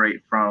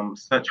operate from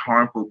such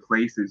harmful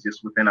places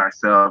just within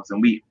ourselves.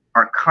 And we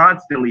are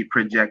constantly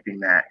projecting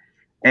that.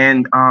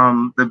 And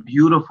the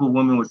beautiful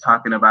woman was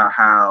talking about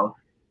how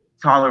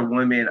taller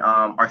women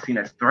are seen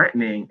as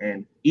threatening.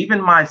 And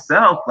even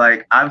myself,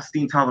 like I've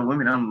seen taller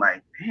women, I'm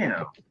like,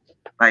 damn,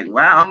 like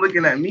wow, I'm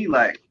looking at me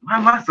like, why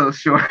am I so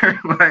short?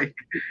 Like,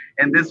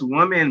 and this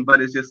woman,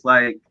 but it's just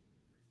like,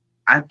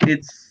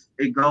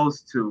 it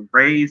goes to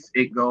race,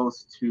 it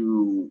goes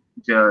to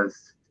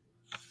just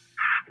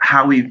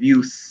how we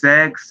view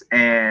sex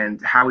and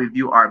how we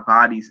view our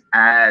bodies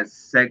as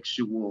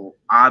sexual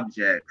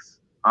objects,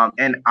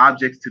 and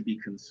objects to be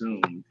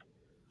consumed.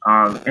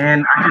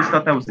 And I just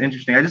thought that was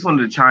interesting. I just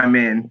wanted to chime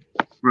in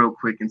real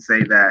quick and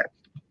say that.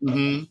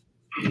 Thank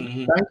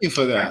you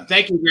for that.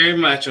 Thank you very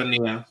much,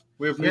 O'Neal.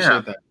 We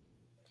appreciate that.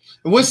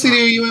 What city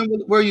are you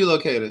in? Where are you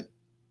located?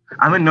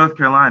 I'm in North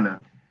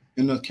Carolina.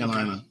 In North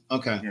Carolina.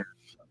 Okay. Yeah.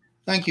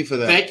 Thank you for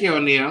that. Thank you,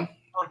 O'Neal.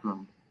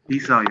 Welcome.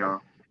 Peace out, y'all.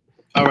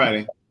 All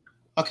righty.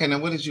 Okay, now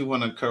what did you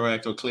want to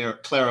correct or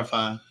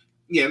clarify?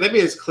 Yeah, let me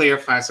just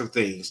clarify some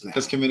things now.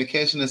 Because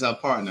communication is our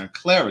partner.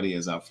 Clarity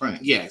is our friend.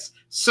 Yes.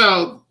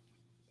 So,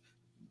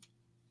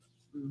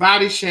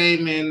 body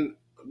shaming,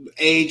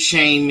 age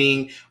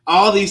shaming,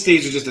 all these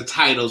things are just the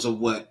titles of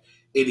what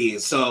it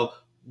is. So,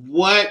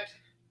 what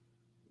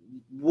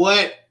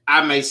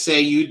I may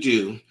say you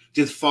do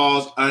just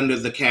falls under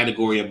the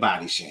category of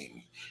body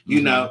shaming.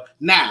 You know,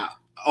 now,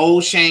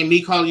 old shame,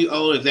 me calling you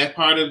old, is that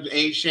part of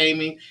age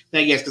shaming?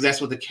 Then yes, because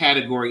that's what the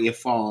category it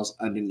falls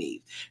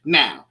underneath.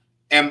 Now,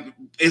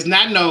 it's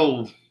not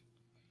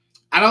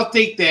I don't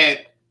think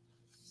that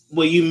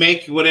when you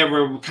make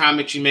whatever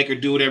comments you make or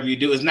do whatever you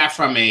do, it's not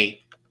from a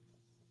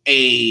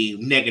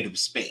negative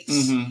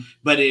space,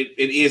 but it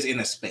is in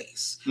a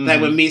space.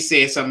 Like when me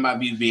saying something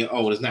about you being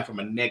old, it's not from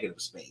a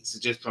negative space. It's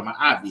just from an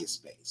obvious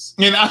space.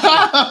 You know?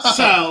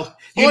 So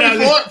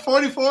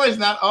 44 is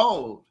not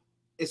old.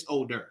 It's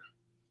older.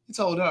 It's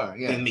older,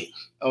 yeah. Than me.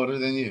 Older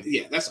than you.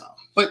 Yeah, that's all.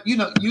 But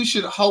you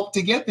should hope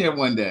to get there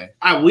one day.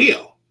 I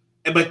will.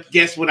 But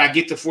guess what? I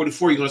get to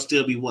 44, you're gonna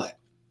still be what?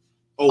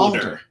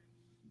 Older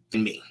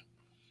than me.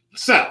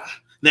 So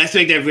let's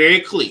make that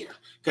very clear.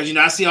 Because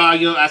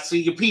I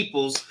see your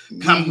peoples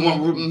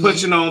come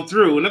pushing on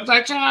through. And I'm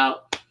like,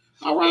 child,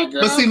 all right,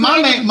 girl. But see,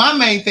 my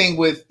main thing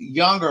with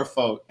younger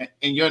folk,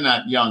 and you're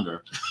not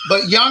younger,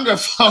 but younger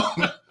folk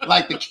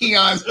like the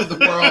Keons of the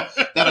world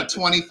that are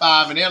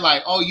 25 and they're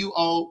like, oh, you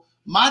old.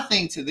 My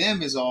thing to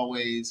them is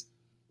always,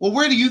 well,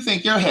 where do you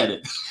think you're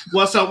headed?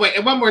 Well, so wait,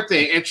 and one more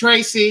thing. And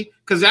Tracy,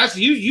 because that's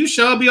you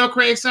should be on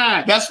Craig's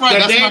side. That's right.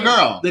 That's my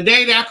girl. The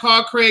day that I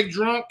called Craig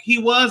drunk, he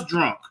was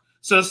drunk.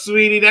 So,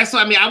 sweetie, that's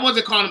what I mean. I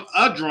wasn't calling him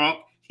a drunk.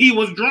 He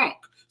was drunk.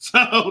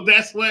 So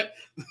that's what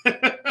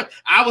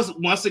I was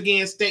once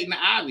again stating the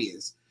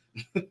obvious.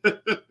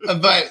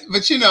 but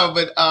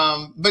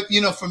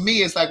for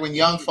me, it's like when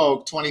young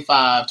folk,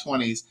 25,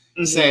 20s,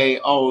 say,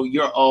 oh,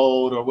 you're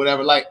old or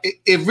whatever. Like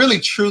it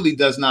really truly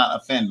does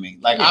not offend me.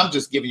 Like I'm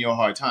just giving you a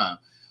hard time.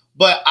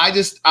 But I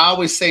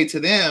always say to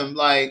them,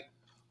 like,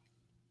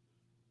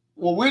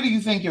 well, where do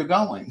you think you're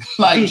going?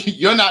 Like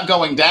you're not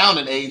going down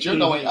in age, you're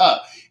going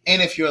up.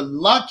 And if you're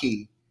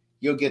lucky,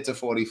 you'll get to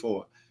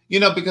 44.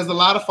 Because a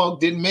lot of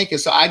folk didn't make it.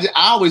 So I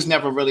always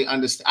never really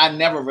understand. I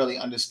never really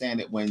understand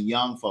it when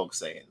young folks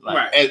say it,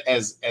 like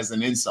as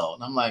an insult.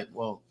 And I'm like,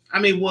 well, I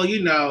mean,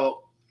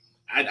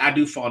 I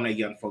do fall in that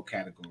young folk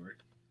category.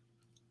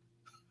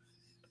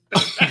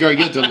 Girl,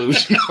 you're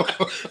delusional.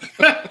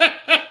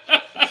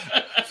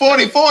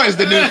 44 is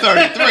the new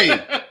 33.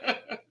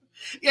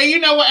 Yeah, you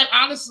know what? And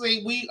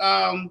honestly, we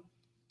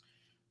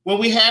when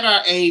we had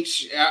our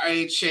age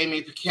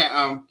shaming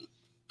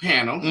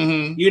panel,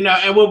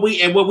 and what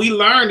we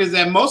learned is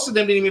that most of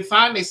them didn't even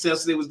find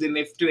themselves till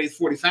they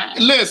 45.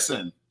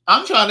 Listen,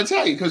 I'm trying to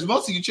tell you because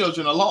most of you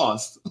children are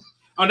lost.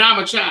 Oh, now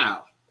I'm a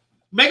child.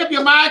 Make up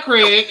your mind,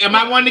 Craig. Am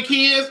I one of the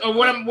kids or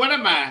what am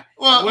I?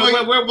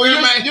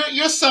 Well,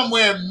 you're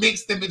somewhere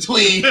mixed in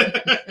between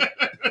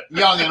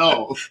young and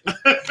old.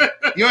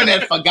 You're in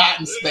that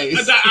forgotten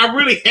space. I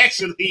really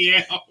actually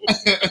am.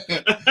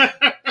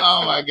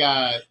 Oh my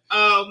God.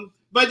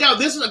 But no,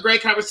 this is a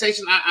great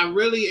conversation. I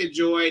really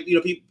enjoyed,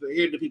 people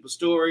hearing the people's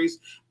stories,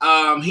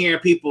 hearing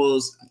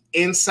people's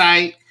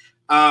insight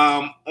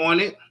on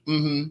it.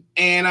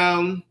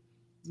 And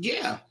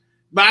yeah.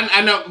 But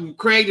I know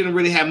Craig didn't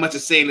really have much to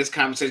say in this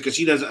conversation because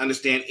she doesn't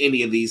understand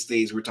any of these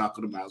things we're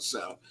talking about.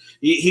 So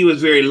he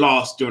was very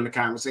lost during the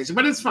conversation,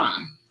 but it's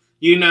fine.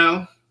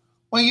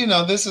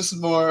 Well, this is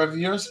more of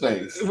your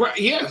space. Right,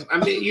 yeah. I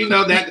mean,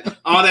 that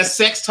all that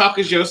sex talk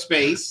is your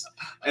space.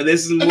 And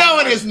this is more no,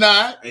 it is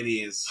not. It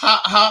is.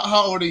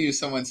 How old are you?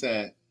 Someone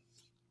said.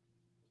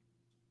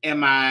 In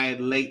my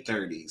late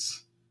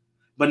 30s,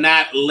 but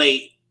not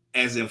late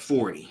as in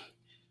 40.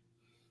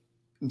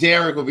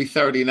 Derek will be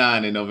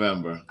 39 in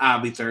November.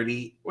 I'll be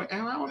 30. Wait,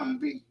 how old am I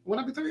be? Would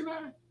I be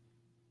 39?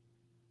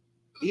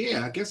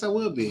 Yeah, I guess I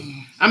will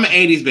be. I'm an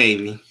 80s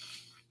baby.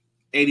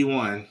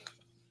 81.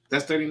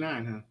 That's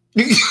 39, huh?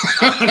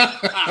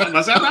 I'm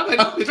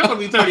gonna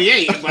be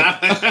 38.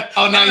 But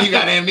oh, now you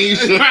got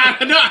amnesia.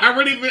 No, I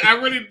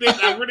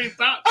really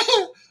thought.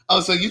 Oh,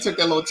 so you took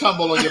that little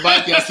tumble on your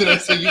bike yesterday,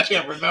 so you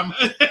can't remember.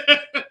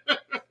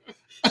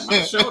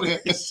 My shoulder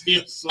is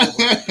still sore.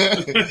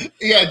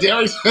 Yeah,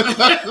 Derek.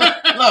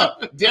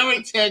 Look,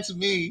 Derek texted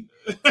me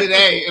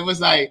today. It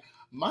was like,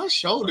 my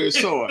shoulder is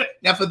sore.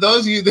 Now, for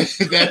those of you that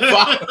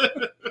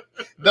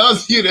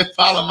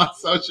follow my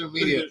social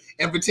media,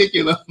 in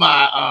particular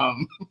my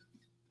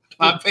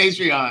my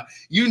Patreon,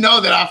 you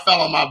know that I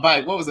fell on my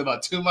bike. What was it,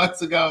 about 2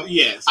 months ago?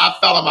 Yes. I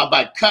fell on my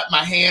bike, cut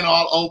my hand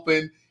all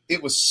open.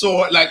 It was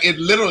sore. Like, it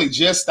literally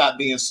just stopped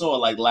being sore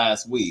like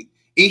last week.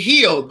 It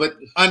healed, but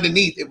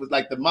underneath it was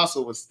like the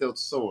muscle was still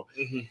sore.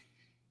 Mm-hmm.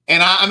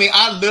 And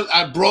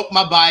I broke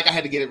my bike. I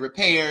had to get it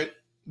repaired.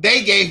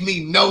 They gave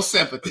me no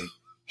sympathy.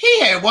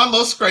 He had one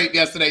little scrape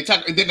yesterday.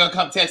 They're gonna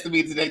come texting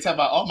me today, talking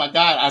about, oh my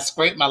God, I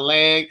scraped my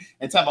leg,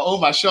 and talking about, oh,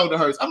 my shoulder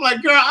hurts. I'm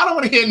like, girl, I don't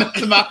want to hear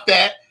nothing about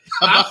that.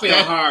 I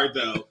feel hard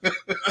though. and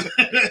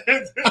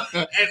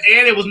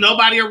it was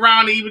nobody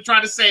around to even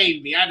try to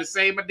save me. I had to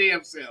save my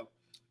damn self.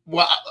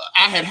 Well,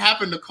 I had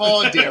happened to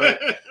call Derek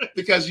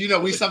because, you know,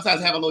 we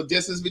sometimes have a little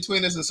distance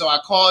between us. And so I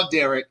called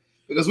Derek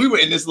because we were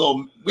in these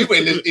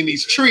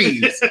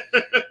trees.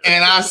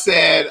 And I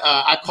said,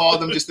 I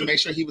called him just to make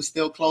sure he was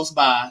still close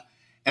by.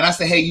 And I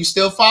said, hey, you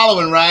still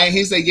following, right?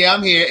 He said, yeah,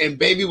 I'm here. And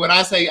baby, when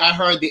I say I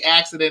heard the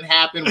accident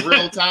happen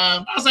real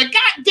time, I was like,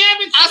 God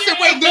damn it. I said,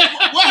 wait,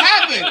 what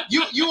happened?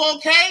 You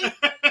okay?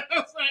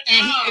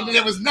 And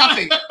there was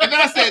nothing. And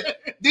then I said,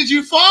 did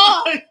you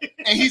fall?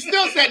 And he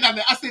still said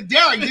nothing. I said,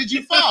 Derek, did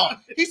you fall?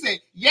 He said,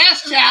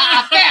 yes,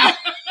 child, I fell.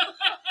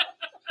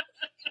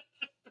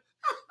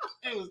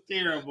 It was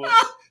terrible.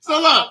 So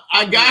look,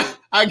 I got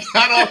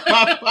off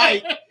my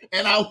bike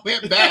and I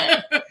went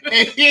back,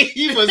 and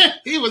he was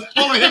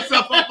pulling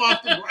himself up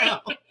off the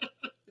ground.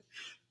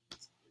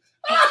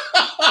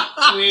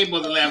 We ain't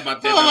supposed to laugh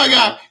about that. Oh my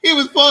God, he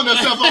was pulling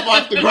himself up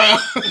off the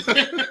ground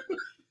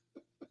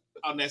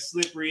on that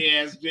slippery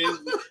ass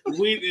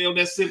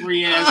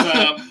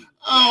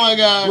oh my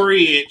God,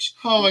 bridge.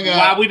 Oh my God,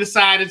 while we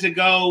decided to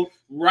go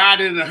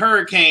ride in a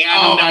hurricane.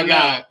 Oh my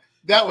God,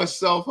 that was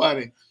so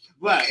funny.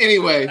 But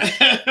anyway,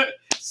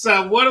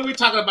 so what are we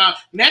talking about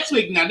next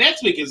week? Now,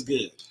 next week is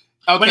good.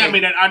 Okay. But I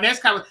mean, our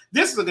next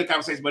this is a good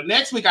conversation. But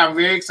next week, I'm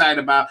very excited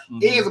about.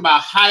 It is about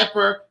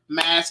hyper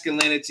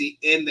masculinity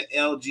in the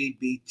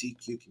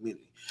LGBTQ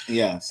community.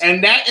 Yes,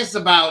 and that is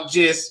about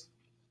just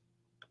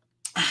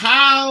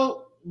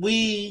how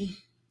we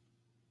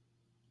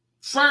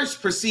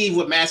first perceive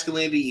what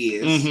masculinity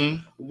is.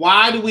 Mm-hmm.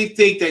 Why do we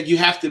think that you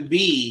have to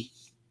be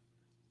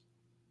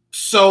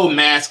so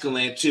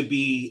masculine to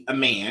be a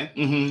man?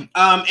 Mm-hmm.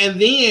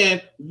 And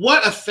then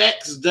what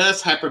effects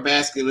does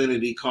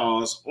hypermasculinity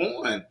cause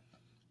on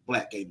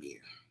Black gay men?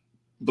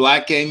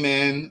 Black gay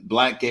men,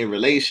 Black gay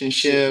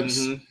relationships.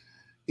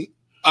 Mm-hmm.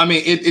 I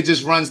mean, it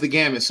just runs the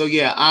gamut. So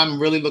yeah,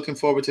 I'm really looking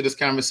forward to this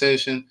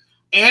conversation.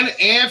 And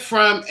this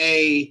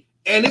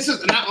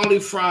is not only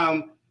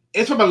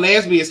it's from a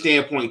lesbian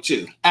standpoint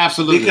too.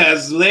 Absolutely.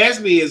 Because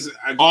lesbians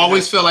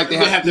always feel like they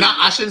have to.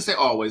 I shouldn't say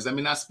always. I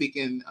mean, not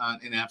speaking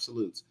in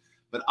absolutes.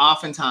 But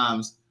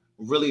oftentimes,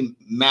 really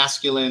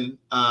masculine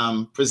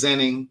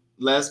presenting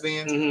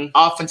lesbians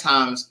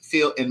oftentimes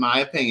in my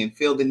opinion,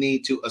 feel the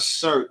need to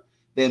assert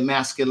their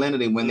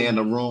masculinity when they're in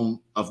a room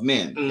of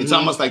men. It's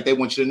almost like they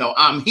want you to know,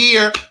 I'm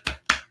here,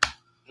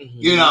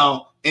 you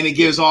know, and it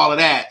gives all of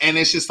that. And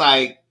it's just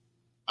like,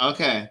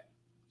 okay,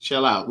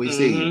 chill out. We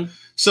see you.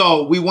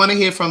 So we want to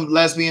hear from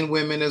lesbian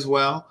women as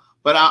well.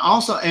 But I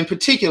also, in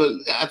particular,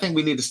 I think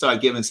we need to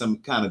start giving some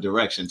kind of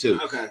direction too.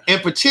 Okay. In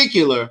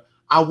particular,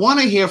 I want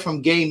to hear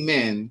from gay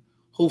men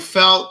who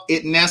felt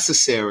it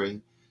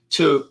necessary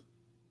to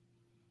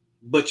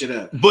butch it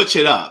up.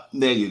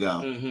 There you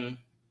go.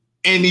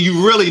 And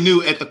you really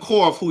knew at the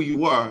core of who you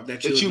were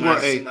that you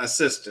were my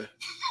sister.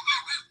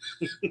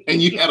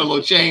 And you had a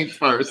little change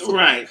first.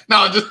 Right.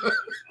 No, just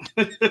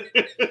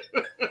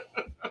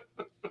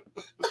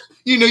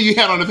you knew you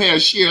had on a pair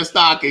of sheer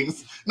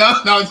stockings. No,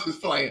 I'm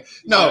just playing.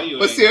 No,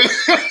 but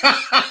seriously.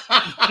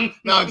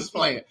 No, I'm just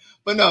playing.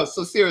 But no,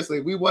 so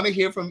seriously, we want to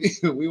hear from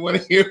you. We want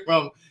to hear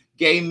from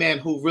gay men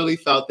who really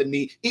felt the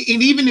need.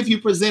 And even if you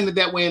presented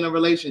that way in a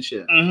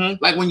relationship,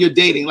 like when you're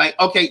dating, like,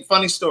 okay,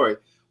 funny story.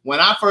 When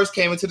I first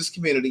came into this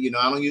community, you know,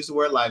 I don't use the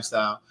word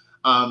lifestyle.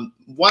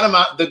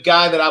 The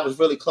guy that I was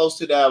really close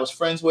to, that I was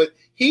friends with,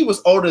 he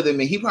was older than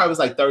me. He probably was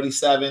like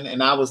 37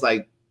 and I was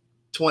like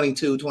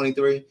 22,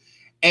 23.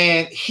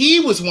 And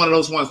he was one of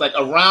those ones, like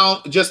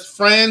around just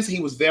friends. He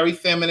was very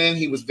feminine.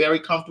 He was very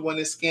comfortable in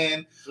his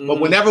skin. But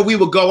whenever we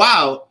would go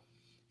out,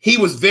 he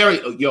was very,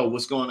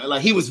 what's going on?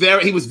 Like he was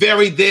very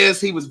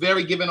this. He was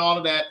very giving all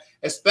of that.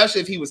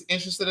 Especially if he was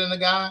interested in a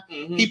guy,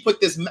 he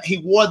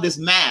wore this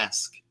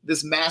mask,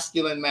 this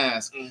masculine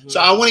mask.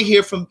 So I want to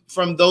hear from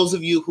those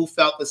of you who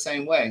felt the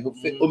same way,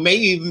 who may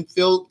even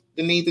feel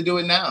the need to do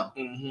it now.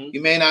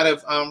 You may not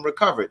have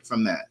recovered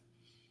from that.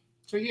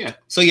 So yeah,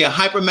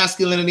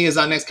 hypermasculinity is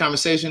our next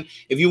conversation.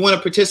 If you want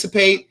to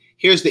participate,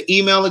 here's the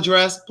email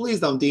address. Please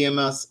don't DM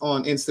us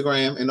on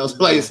Instagram and those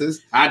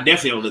places. I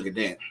definitely don't look at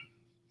that.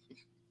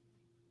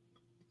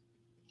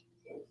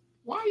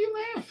 Why are you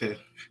laughing?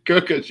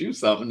 Girl, because you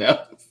something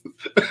else.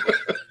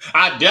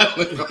 I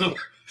definitely don't.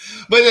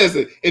 But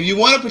listen, if you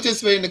want to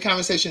participate in the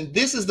conversation,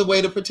 this is the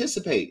way to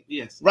participate.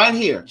 Yes. Right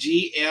here.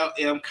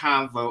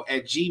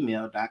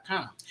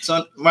 glmconvo@gmail.com.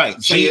 So,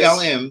 right. So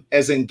GLM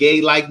as in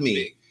gay like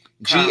me.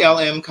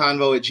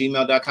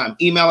 glmconvo@gmail.com.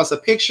 Email us a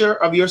picture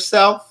of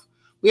yourself.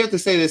 We have to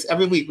say this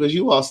every week because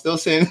you all still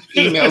send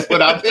emails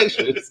without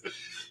pictures.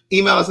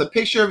 Email us a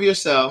picture of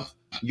yourself,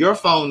 your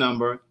phone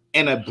number,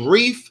 and a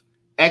brief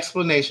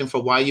explanation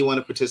for why you want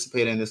to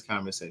participate in this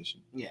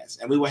conversation. Yes.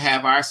 And we will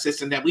have our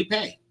assistant that we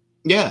pay.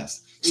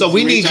 Yes. So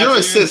we need your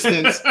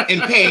assistance in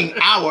paying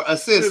our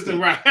assistant.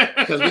 Right.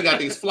 Because we got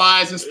these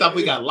flies and stuff.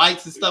 We got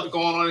lights and stuff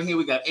going on in here.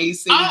 We got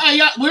AC.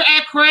 We're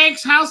at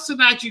Craig's house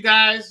tonight, you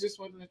guys. Just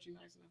wanted to let you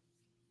guys know.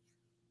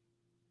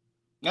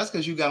 That's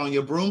because you got on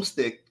your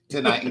broomstick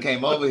tonight and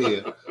came over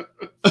here.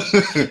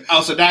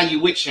 Oh, so now you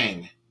witch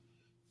shaming.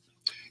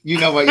 You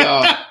know what,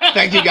 y'all?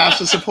 Thank you guys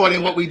for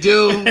supporting what we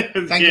do.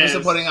 Thank you for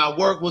supporting our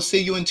work. We'll see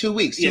you in 2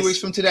 weeks. 2 weeks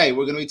from today,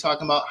 we're going to be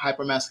talking about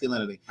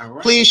hypermasculinity.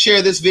 Right. Please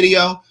share this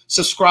video.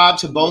 Subscribe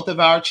to both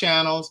of our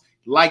channels.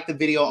 Like the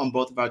video on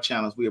both of our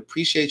channels. We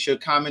appreciate your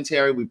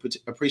commentary. We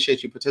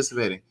appreciate you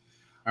participating.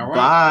 All right.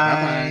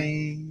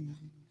 Bye.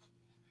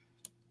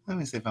 Let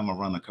me see if I'm going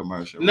to run a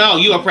commercial. No,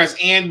 you will press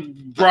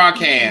end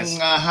broadcast.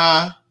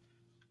 Uh-huh.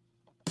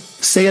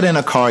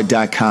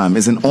 SayItInACard.com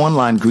is an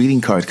online greeting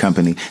card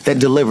company that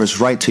delivers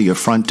right to your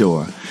front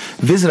door.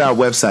 Visit our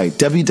website,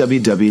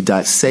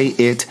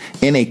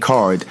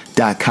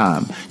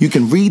 www.sayItInACard.com. You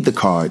can read the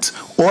cards,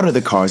 order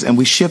the cards, and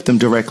we ship them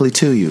directly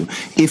to you.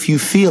 If you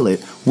feel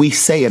it, we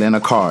say it in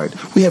a card.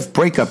 We have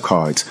breakup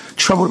cards,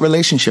 troubled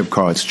relationship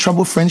cards,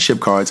 troubled friendship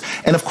cards,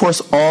 and of course,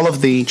 all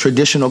of the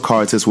traditional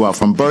cards as well,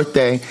 from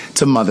birthday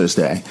to Mother's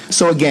Day.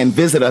 So again,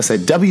 visit us at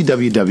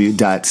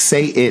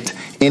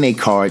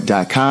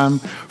www.sayItInACard.com.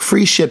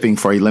 Free shipping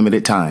for a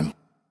limited time.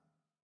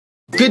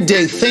 Good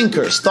day,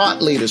 thinkers,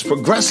 thought leaders,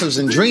 progressives,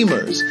 and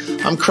dreamers.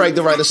 I'm Craig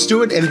the Writer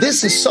Stewart, and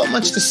this is So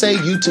Much to Say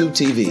YouTube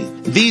TV.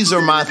 These are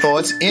my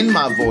thoughts in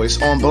my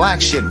voice on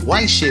black shit,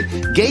 white shit,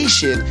 gay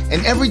shit,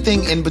 and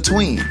everything in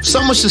between.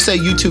 So Much to Say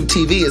YouTube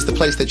TV is the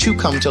place that you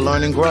come to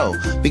learn and grow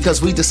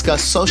because we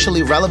discuss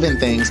socially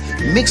relevant things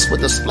mixed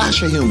with a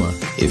splash of humor.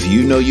 If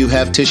you know you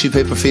have tissue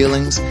paper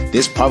feelings,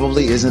 this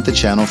probably isn't the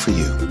channel for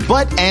you.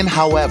 But and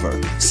however,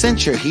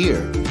 since you're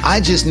here, I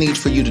just need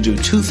for you to do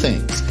 2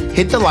 things.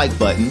 Hit the like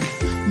button.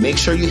 Make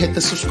sure you hit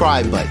the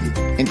subscribe button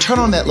and turn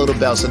on that little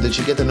bell so that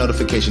you get the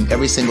notification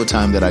every single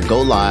time that I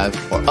go live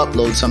or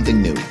upload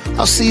something new.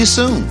 I'll see you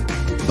soon.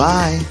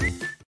 Bye.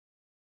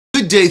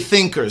 Good day,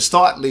 thinkers,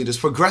 thought leaders,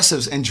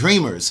 progressives, and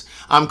dreamers.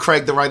 I'm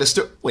Craig the Writer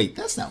Stewart. Wait,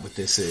 that's not what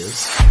this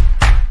is.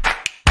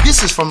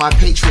 This is for my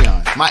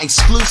Patreon, my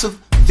exclusive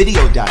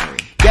video diary.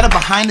 Get a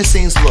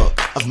behind-the-scenes look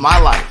of my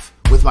life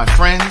with my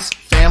friends,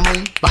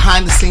 family,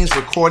 behind-the-scenes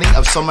recording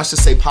of So Much to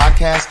Say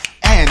podcast,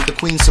 and the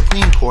Queen's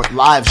Supreme Court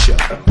live show.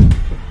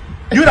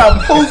 You done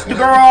poofed the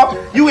girl.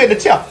 You in the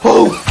chair.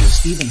 Poof.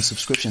 There's even a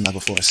subscription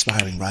level for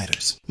aspiring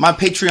writers. My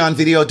Patreon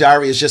video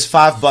diary is just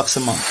 $5 a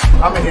month.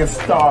 I'm in here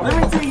starving.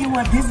 Let me tell you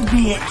what this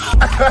bitch.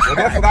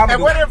 And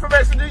what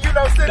information do you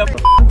know, Sydney? The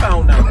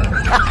phone number.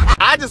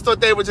 I just thought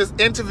they were just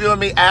interviewing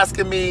me,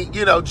 asking me,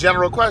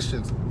 general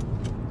questions.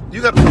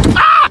 You got.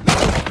 Ah!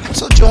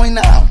 So join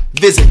now.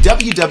 Visit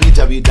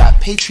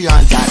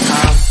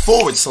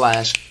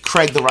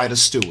www.patreon.com/Craig the Writer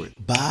Stewart.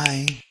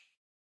 Bye.